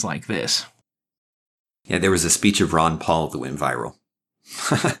situations like this. Yeah, there was a speech of Ron Paul that went viral.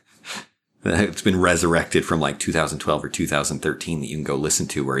 It's been resurrected from like 2012 or 2013 that you can go listen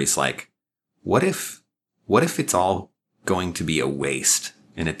to, where he's like, what if it's all going to be a waste,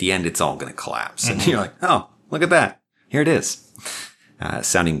 and at the end it's all going to collapse? And you're like, oh, look at that. Here it is.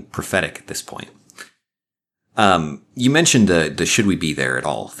 Sounding prophetic at this point. You mentioned the should we be there at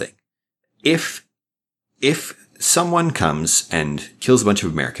all thing. If someone comes and kills a bunch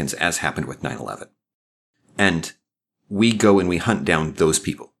of Americans, as happened with 9/11, and we go and we hunt down those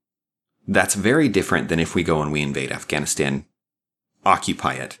people, that's very different than if we go and we invade Afghanistan,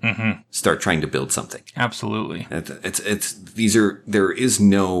 occupy it, start trying to build something. Absolutely. These are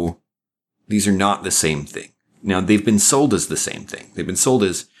not the same thing. Now, they've been sold as the same thing. They've been sold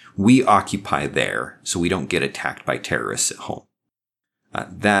as we occupy there so we don't get attacked by terrorists at home.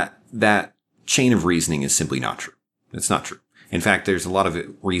 That chain of reasoning is simply not true. It's not true. In fact, there's a lot of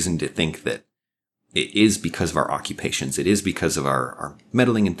reason to think that it is because of our occupations. It is because of our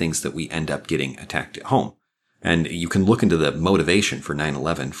meddling and things that we end up getting attacked at home. And you can look into the motivation for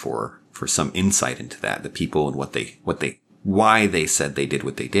 9/11 for some insight into that, the people and why they said they did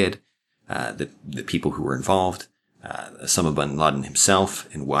what they did, the people who were involved, Osama bin Laden himself,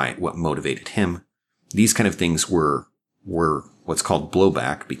 and what motivated him. These kind of things were what's called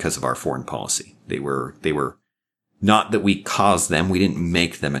blowback because of our foreign policy. They were not that we caused them. We didn't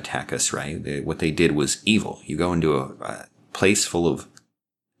make them attack us, right? What they did was evil. You go into a place full of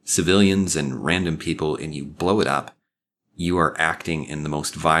civilians and random people and you blow it up, you are acting in the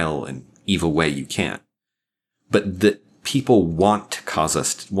most vile and evil way you can. But that people want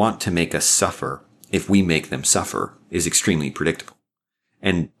to make us suffer if we make them suffer is extremely predictable.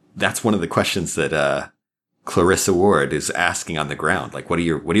 And that's one of the questions that Clarissa Ward is asking on the ground. Like, what are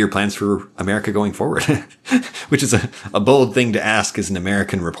your plans for America going forward? Which is a bold thing to ask as an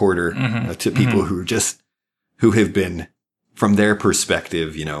American reporter to people who have been, from their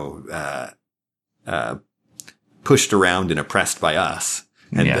perspective, pushed around and oppressed by us,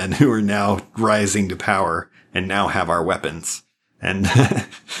 and then who are now rising to power and now have our weapons. And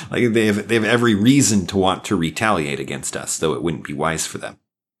like they have every reason to want to retaliate against us, though it wouldn't be wise for them.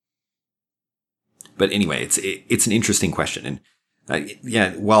 But anyway, it's an interesting question.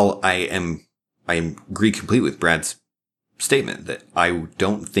 And while I agree completely with Brad's statement that I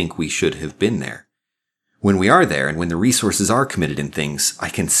don't think we should have been there, when we are there and when the resources are committed in things, I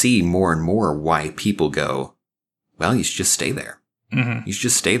can see more and more why people go, well, you should just stay there. You should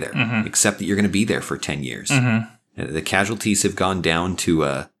just stay there, except that you're going to be there for 10 years. The casualties have gone down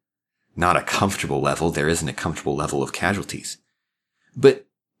to not a comfortable level. There isn't a comfortable level of casualties. But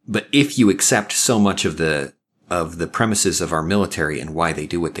if you accept so much of the premises of our military and why they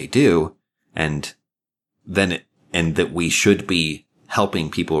do what they do, and that we should be helping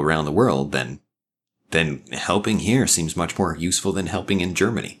people around the world, then helping here seems much more useful than helping in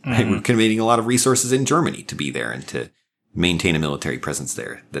Germany. Right? We're committing a lot of resources in Germany to be there and to maintain a military presence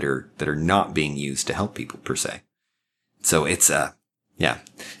there that are not being used to help people per se. So it's at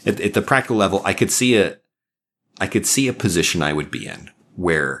the practical level, I could see a position I would be in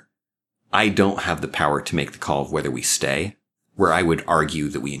where I don't have the power to make the call of whether we stay, where I would argue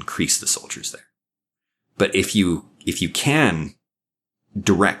that we increase the soldiers there. But if you can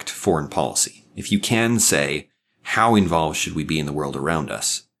direct foreign policy, if you can say, how involved should we be in the world around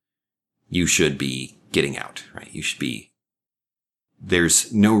us? You should be getting out, right?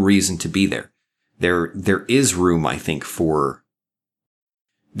 There's no reason to be there. There is room, I think,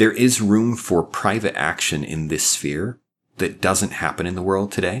 there is room for private action in this sphere that doesn't happen in the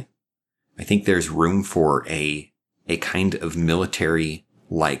world today. I think there's room for a kind of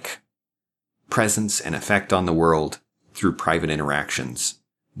military-like presence and effect on the world through private interactions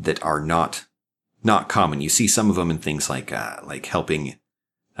that are not common. You see some of them in things like helping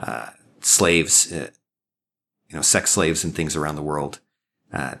slaves, sex slaves and things around the world.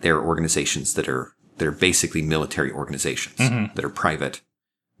 There are organizations that are basically military organizations that are private,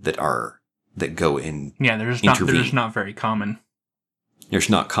 that go in. Yeah, they're just not very common. They're just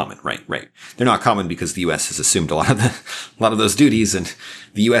not common, right? They're not common because the U.S. has assumed a lot of those duties, and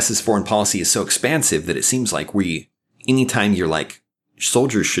the U.S.'s foreign policy is so expansive that it seems like anytime you're like,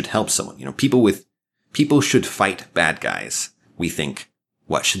 soldiers should help someone, people should fight bad guys. We think,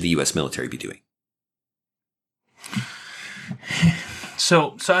 what should the U.S. military be doing?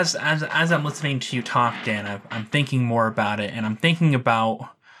 So as I'm listening to you talk, Dan, I'm thinking more about it, and I'm thinking about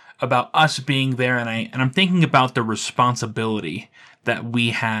us being there, and I'm thinking about the responsibility that we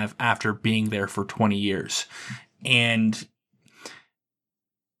have after being there for 20 years. And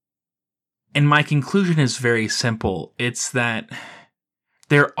my conclusion is very simple. It's that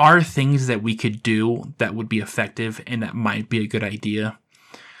there are things that we could do that would be effective and that might be a good idea.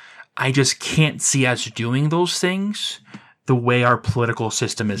 I just can't see us doing those things the way our political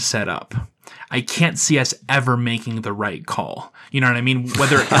system is set up. I can't see us ever making the right call. You know what I mean?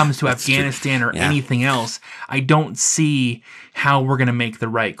 Whether it comes to Afghanistan or anything else, I don't see how we're going to make the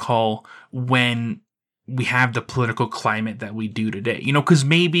right call when we have the political climate that we do today. Because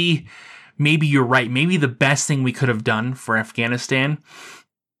maybe you're right. Maybe the best thing we could have done for Afghanistan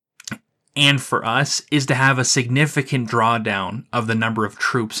and for us is to have a significant drawdown of the number of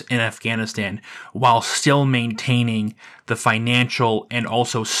troops in Afghanistan while still maintaining the financial and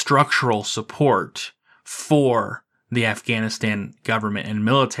also structural support for the Afghanistan government and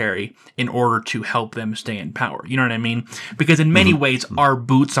military in order to help them stay in power. You know what I mean? Because in many ways, our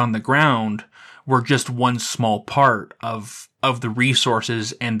boots on the ground were just one small part of the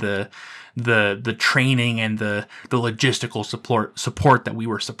resources and the training and the logistical support that we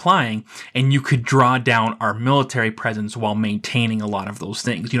were supplying, and you could draw down our military presence while maintaining a lot of those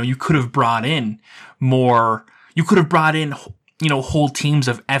things. You could have brought in whole teams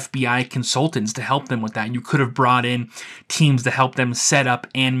of FBI consultants to help them with that. You could have brought in teams to help them set up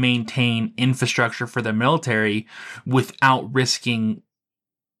and maintain infrastructure for the military without risking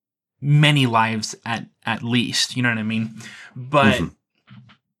many lives at least. You know what I mean? But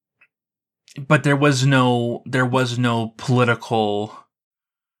there was no political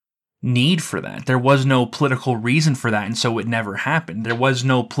need for that. There was no political reason for that, and so it never happened. There was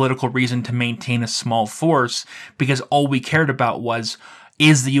no political reason to maintain a small force because all we cared about was,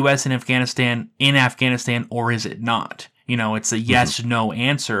 is the U.S. in Afghanistan or is it not? You know, it's a yes-no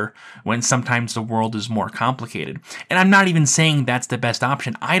answer when sometimes the world is more complicated. And I'm not even saying that's the best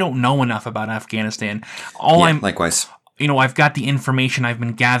option. I don't know enough about Afghanistan. Likewise. You know, I've got the information I've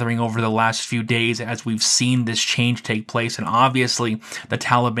been gathering over the last few days as we've seen this change take place. And obviously, the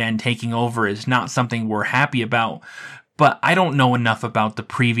Taliban taking over is not something we're happy about. But I don't know enough about the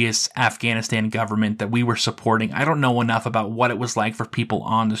previous Afghanistan government that we were supporting. I don't know enough about what it was like for people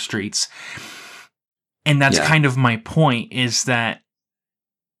on the streets. And that's kind of my point, is that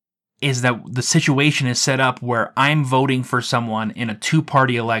the situation is set up where I'm voting for someone in a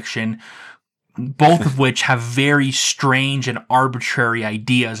two-party election, both of which have very strange and arbitrary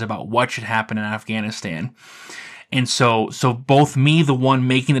ideas about what should happen in Afghanistan. And so both me, the one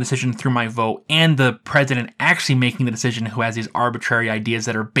making the decision through my vote, and the president actually making the decision, who has these arbitrary ideas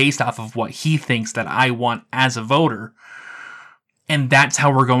that are based off of what he thinks that I want as a voter. And that's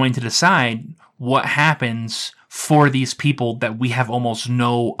how we're going to decide what happens for these people that we have almost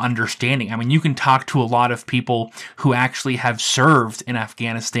no understanding. I mean, you can talk to a lot of people who actually have served in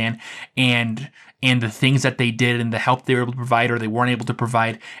Afghanistan and the things that they did and the help they were able to provide or they weren't able to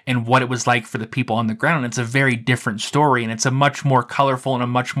provide and what it was like for the people on the ground. And it's a very different story, and it's a much more colorful and a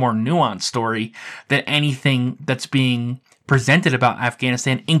much more nuanced story than anything that's being presented about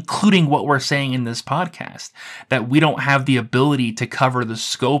Afghanistan, including what we're saying in this podcast, that we don't have the ability to cover the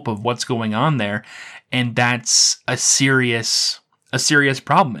scope of what's going on there. And that's a serious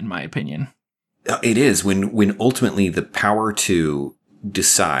problem, in my opinion. It is when ultimately the power to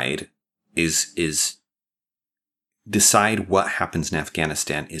decide is decide what happens in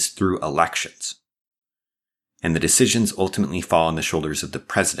Afghanistan is through elections. And the decisions ultimately fall on the shoulders of the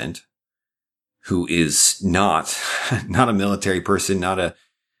president, who is not a military person,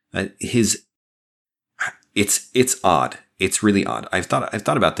 it's odd. It's really odd. I've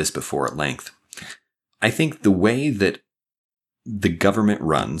thought about this before at length. I think the way that the government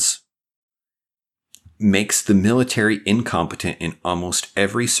runs makes the military incompetent in almost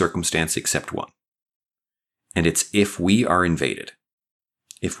every circumstance except one. And it's if we are invaded.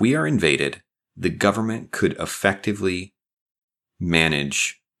 If we are invaded, the government could effectively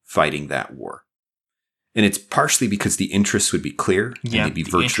manage fighting that war. And it's partially because the interests would be clear and they'd be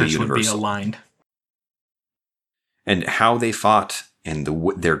virtually universal. Would be aligned. And how they fought and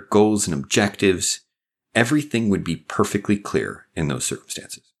their goals and objectives, everything would be perfectly clear in those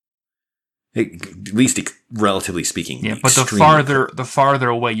circumstances. At least relatively speaking. Yeah, but the farther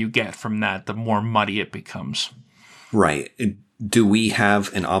away you get from that, the more muddy it becomes. Right. Do we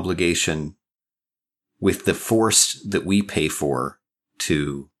have an obligation with the force that we pay for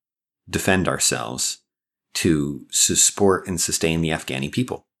to defend ourselves to support and sustain the Afghani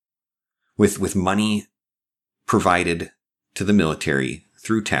people? With money provided to the military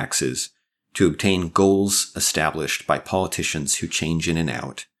through taxes to obtain goals established by politicians who change in and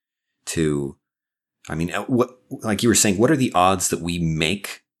out. Like you were saying, what are the odds that we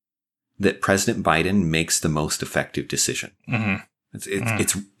make that President Biden makes the most effective decision? Mm-hmm.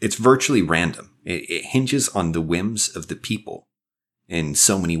 It's virtually random. It hinges on the whims of the people in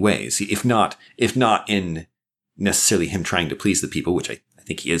so many ways. If not in necessarily him trying to please the people, which I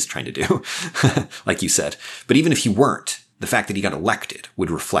think he is trying to do, like you said. But even if he weren't, the fact that he got elected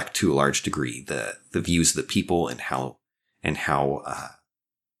would reflect to a large degree the views of the people and how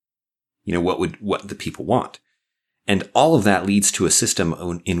what the people want. And all of that leads to a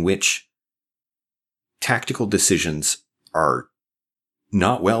system in which tactical decisions are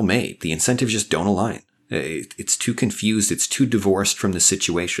not well made. The incentives just don't align. It's too confused. It's too divorced from the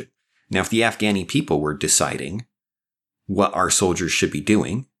situation. Now, if the Afghani people were deciding what our soldiers should be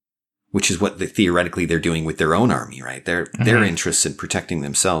doing, which is what theoretically they're doing with their own army, right? Their interests in protecting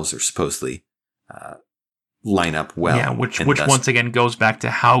themselves are supposedly line up well. Yeah, which once again goes back to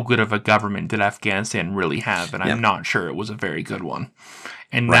how good of a government did Afghanistan really have, and I'm not sure it was a very good one.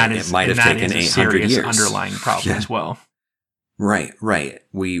 And that is a serious underlying problem as well. Right.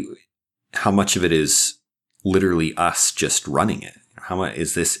 How much of it is literally us just running it? How much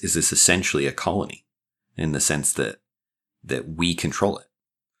is this essentially a colony in the sense that we control it?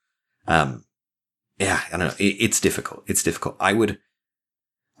 I don't know. It's difficult. This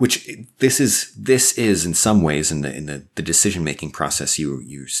is in some ways in the decision-making process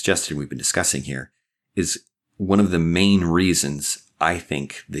you suggested we've been discussing here is one of the main reasons I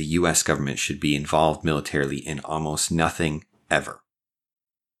think the U.S. government should be involved militarily in almost nothing ever.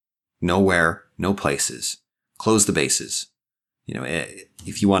 Nowhere, no places. Close the bases.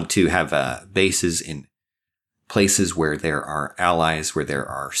 if you want to have bases in places where there are allies, where there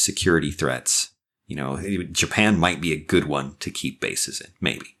are security threats, Japan might be a good one to keep bases in.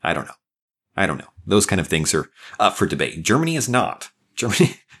 Maybe. I don't know. Those kind of things are up for debate. Germany is not.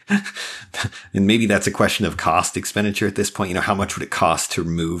 Germany, and maybe that's a question of cost expenditure at this point. How much would it cost to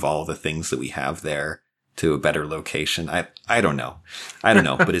move all the things that we have there to a better location? I don't know.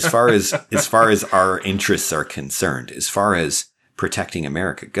 But as far as our interests are concerned, as far as protecting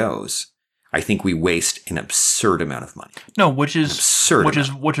America goes, I think we waste an absurd amount of money. No, which is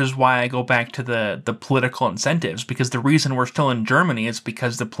why I go back to the political incentives, because the reason we're still in Germany is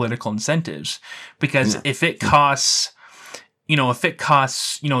because the political incentives. Because if it costs,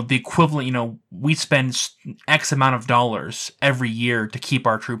 the equivalent, we spend X amount of dollars every year to keep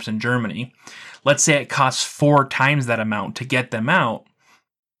our troops in Germany. Let's say it costs 4 times that amount to get them out.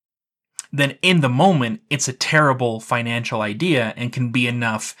 Then in the moment, it's a terrible financial idea and can be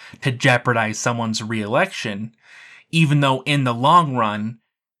enough to jeopardize someone's reelection, even though in the long run,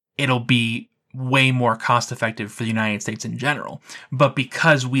 it'll be way more cost effective for the United States in general. But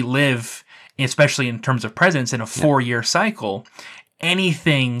because we live, especially in terms of presidents, in a 4-year cycle,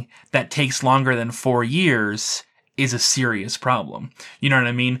 anything that takes longer than 4 years is a serious problem. You know what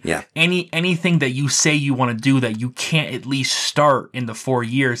I mean? Yeah. Anything that you say you want to do that you can't at least start in the 4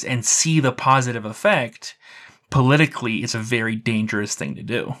 years and see the positive effect, politically is a very dangerous thing to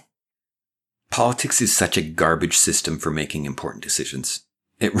do. Politics is such a garbage system for making important decisions.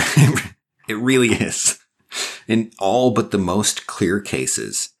 It really is. In all but the most clear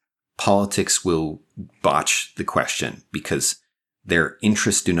cases, politics will botch the question because their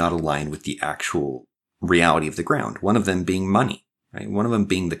interests do not align with the actual reality of the ground. One of them being money, right? One of them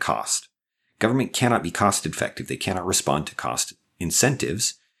being the cost. Government cannot be cost effective. They cannot respond to cost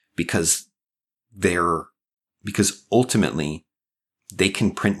incentives because ultimately they can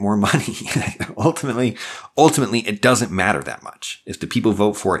print more money. ultimately, it doesn't matter that much. If the people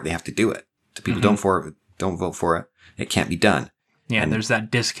vote for it, they have to do it. If the people don't vote for it, it can't be done. Yeah, and there's that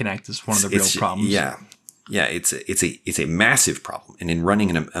disconnect is one of the real problems. Yeah, it's a massive problem. And in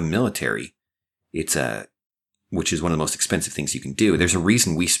running a military, which is one of the most expensive things you can do. There's a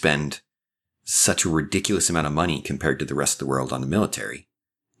reason we spend such a ridiculous amount of money compared to the rest of the world on the military.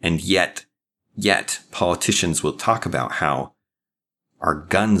 And yet politicians will talk about how our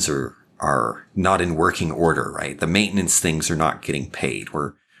guns are not in working order, right? The maintenance things are not getting paid.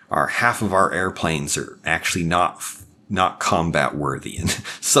 Half of our airplanes are actually not combat worthy and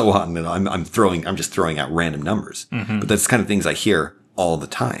so on. And I'm just throwing out random numbers, but that's the kind of things I hear all the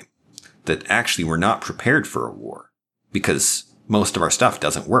time. That actually we're not prepared for a war because most of our stuff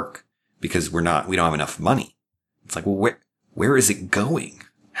doesn't work because we don't have enough money. It's like, well, where is it going?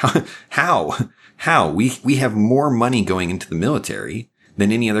 How? We have more money going into the military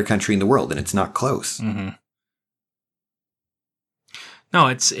than any other country in the world, and it's not close. Mm-hmm. No,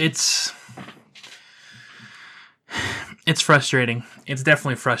 it's frustrating. It's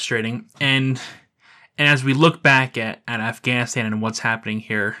definitely frustrating. And as we look back at Afghanistan and what's happening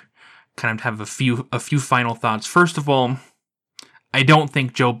here, kind of have a few final thoughts. First of all, I don't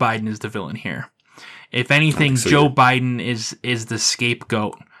think Joe Biden is the villain here. If anything, Joe Biden is the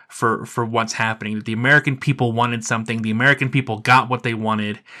scapegoat for what's happening. The American people wanted something. The American people got what they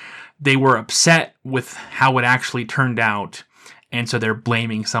wanted. They were upset with how it actually turned out, and so they're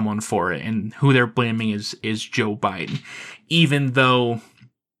blaming someone for it. And who they're blaming is Joe Biden. Even though,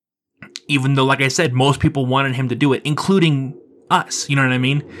 like I said, most people wanted him to do it, including us. You know what I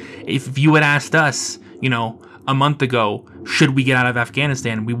mean? If you had asked us, a month ago, should we get out of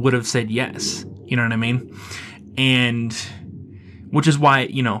Afghanistan, we would have said yes. You know what I mean? And which is why,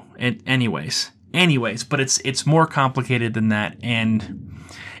 anyways, but it's more complicated than that. And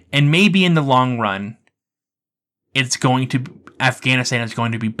maybe in the long run, Afghanistan is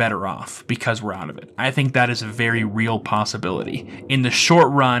going to be better off because we're out of it. I think that is a very real possibility. In the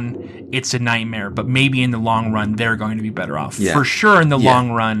short run, it's a nightmare, but maybe in the long run, they're going to be better off. Yeah. For sure, in the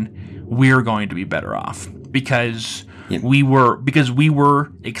long run, we're going to be better off because we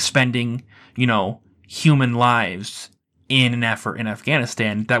were expending, human lives in an effort in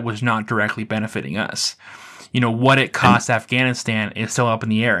Afghanistan that was not directly benefiting us. What it costs Afghanistan is still up in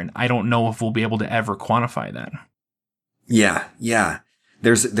the air, and I don't know if we'll be able to ever quantify that. Yeah.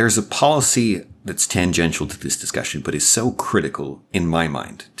 There's a policy that's tangential to this discussion, but is so critical in my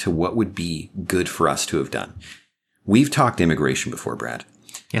mind to what would be good for us to have done. We've talked immigration before, Brad.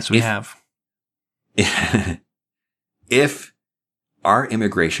 Yes, we have. If our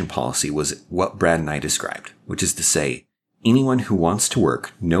immigration policy was what Brad and I described, which is to say, anyone who wants to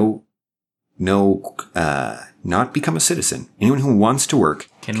work, no not become a citizen. Anyone who wants to work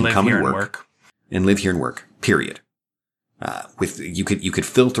can live come here and work. And live here and work, period. You could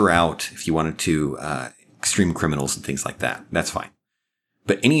filter out, if you wanted to, extreme criminals and things like that. That's fine.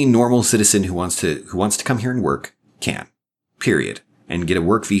 But any normal citizen who wants to come here and work can, period, and get a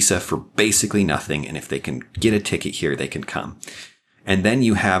work visa for basically nothing. And if they can get a ticket here, they can come. And then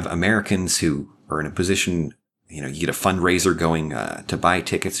you have Americans who are in a position, you get a fundraiser going to buy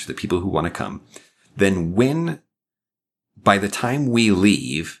tickets for the people who want to come. Then by the time we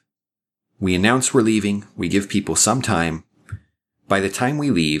leave, we announce we're leaving, we give people some time. By the time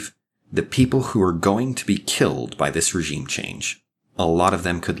we leave, the people who are going to be killed by this regime change, a lot of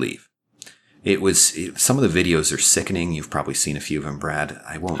them could leave. Some of the videos are sickening. You've probably seen a few of them, Brad.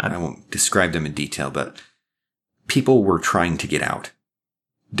 I won't describe them in detail, but people were trying to get out.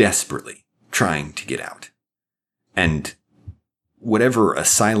 Desperately trying to get out. And whatever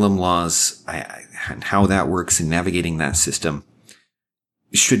asylum laws and how that works in navigating that system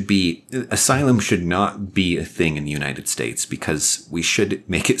asylum should not be a thing in the United States, because we should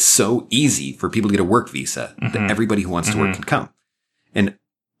make it so easy for people to get a work visa that everybody who wants to work can come. And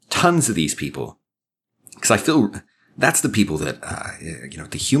tons of these people, because I feel that's the people that,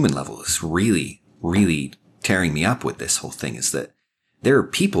 at the human level is really, really tearing me up with this whole thing, is that there are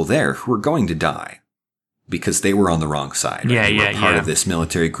people there who are going to die because they were on the wrong side. Right? They were part of this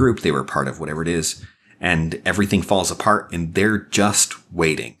military group. They were part of whatever it is. And everything falls apart, and they're just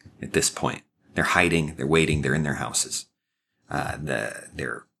waiting at this point. They're hiding, they're waiting, they're in their houses. There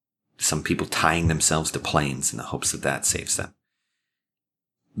are some people tying themselves to planes in the hopes that saves them.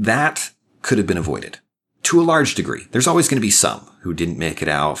 That could have been avoided to a large degree. There's always going to be some who didn't make it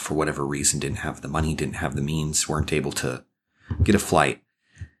out for whatever reason, didn't have the money, didn't have the means, weren't able to get a flight.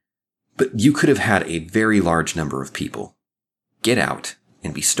 But you could have had a very large number of people get out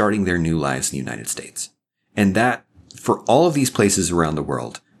and be starting their new lives in the United States. And that, for all of these places around the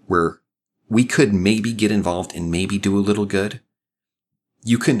world where we could maybe get involved and maybe do a little good,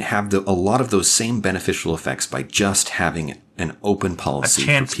 you can have a lot of those same beneficial effects by just having an open policy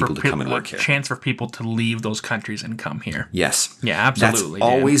for people to come and work here. A chance for people to leave those countries and come here. Yes. Yeah, absolutely.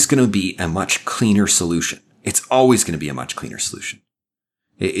 That's always going to be a much cleaner solution. It's always going to be a much cleaner solution.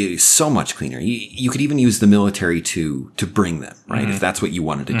 It is so much cleaner. You could even use the military to bring them, right? If that's what you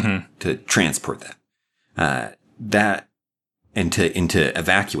wanted to do, to transport them. And to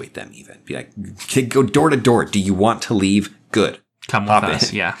evacuate them even. Be like, go door to door. Do you want to leave? Good. Come with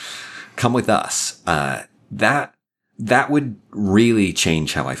us, yeah. Come with us. That would really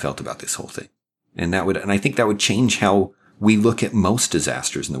change how I felt about this whole thing. And I think that would change how we look at most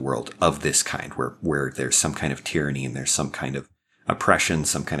disasters in the world of this kind, where there's some kind of tyranny and there's some kind of oppression,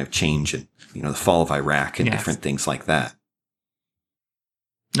 some kind of change, and the fall of Iraq and different things like that.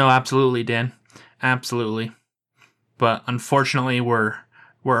 No, absolutely, Dan. Absolutely. But unfortunately, we're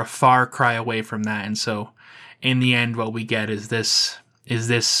a far cry away from that, and so in the end, what we get is this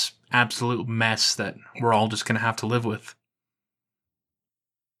absolute mess that we're all just going to have to live with.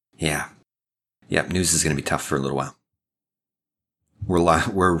 Yeah. Yep, news is going to be tough for a little while.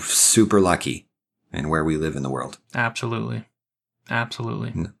 We're super lucky in where we live in the world. Absolutely.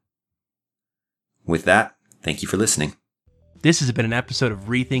 Absolutely. With that, thank you for listening. This has been an episode of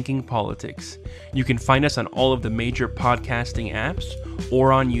Rethinking Politics. You can find us on all of the major podcasting apps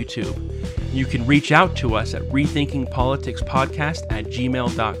or on YouTube. You can reach out to us at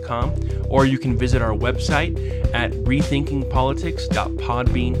rethinkingpoliticspodcast@gmail.com, or you can visit our website at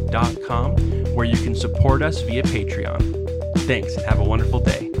rethinkingpolitics.podbean.com, where you can support us via Patreon. Thanks, and have a wonderful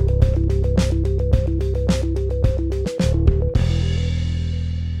day.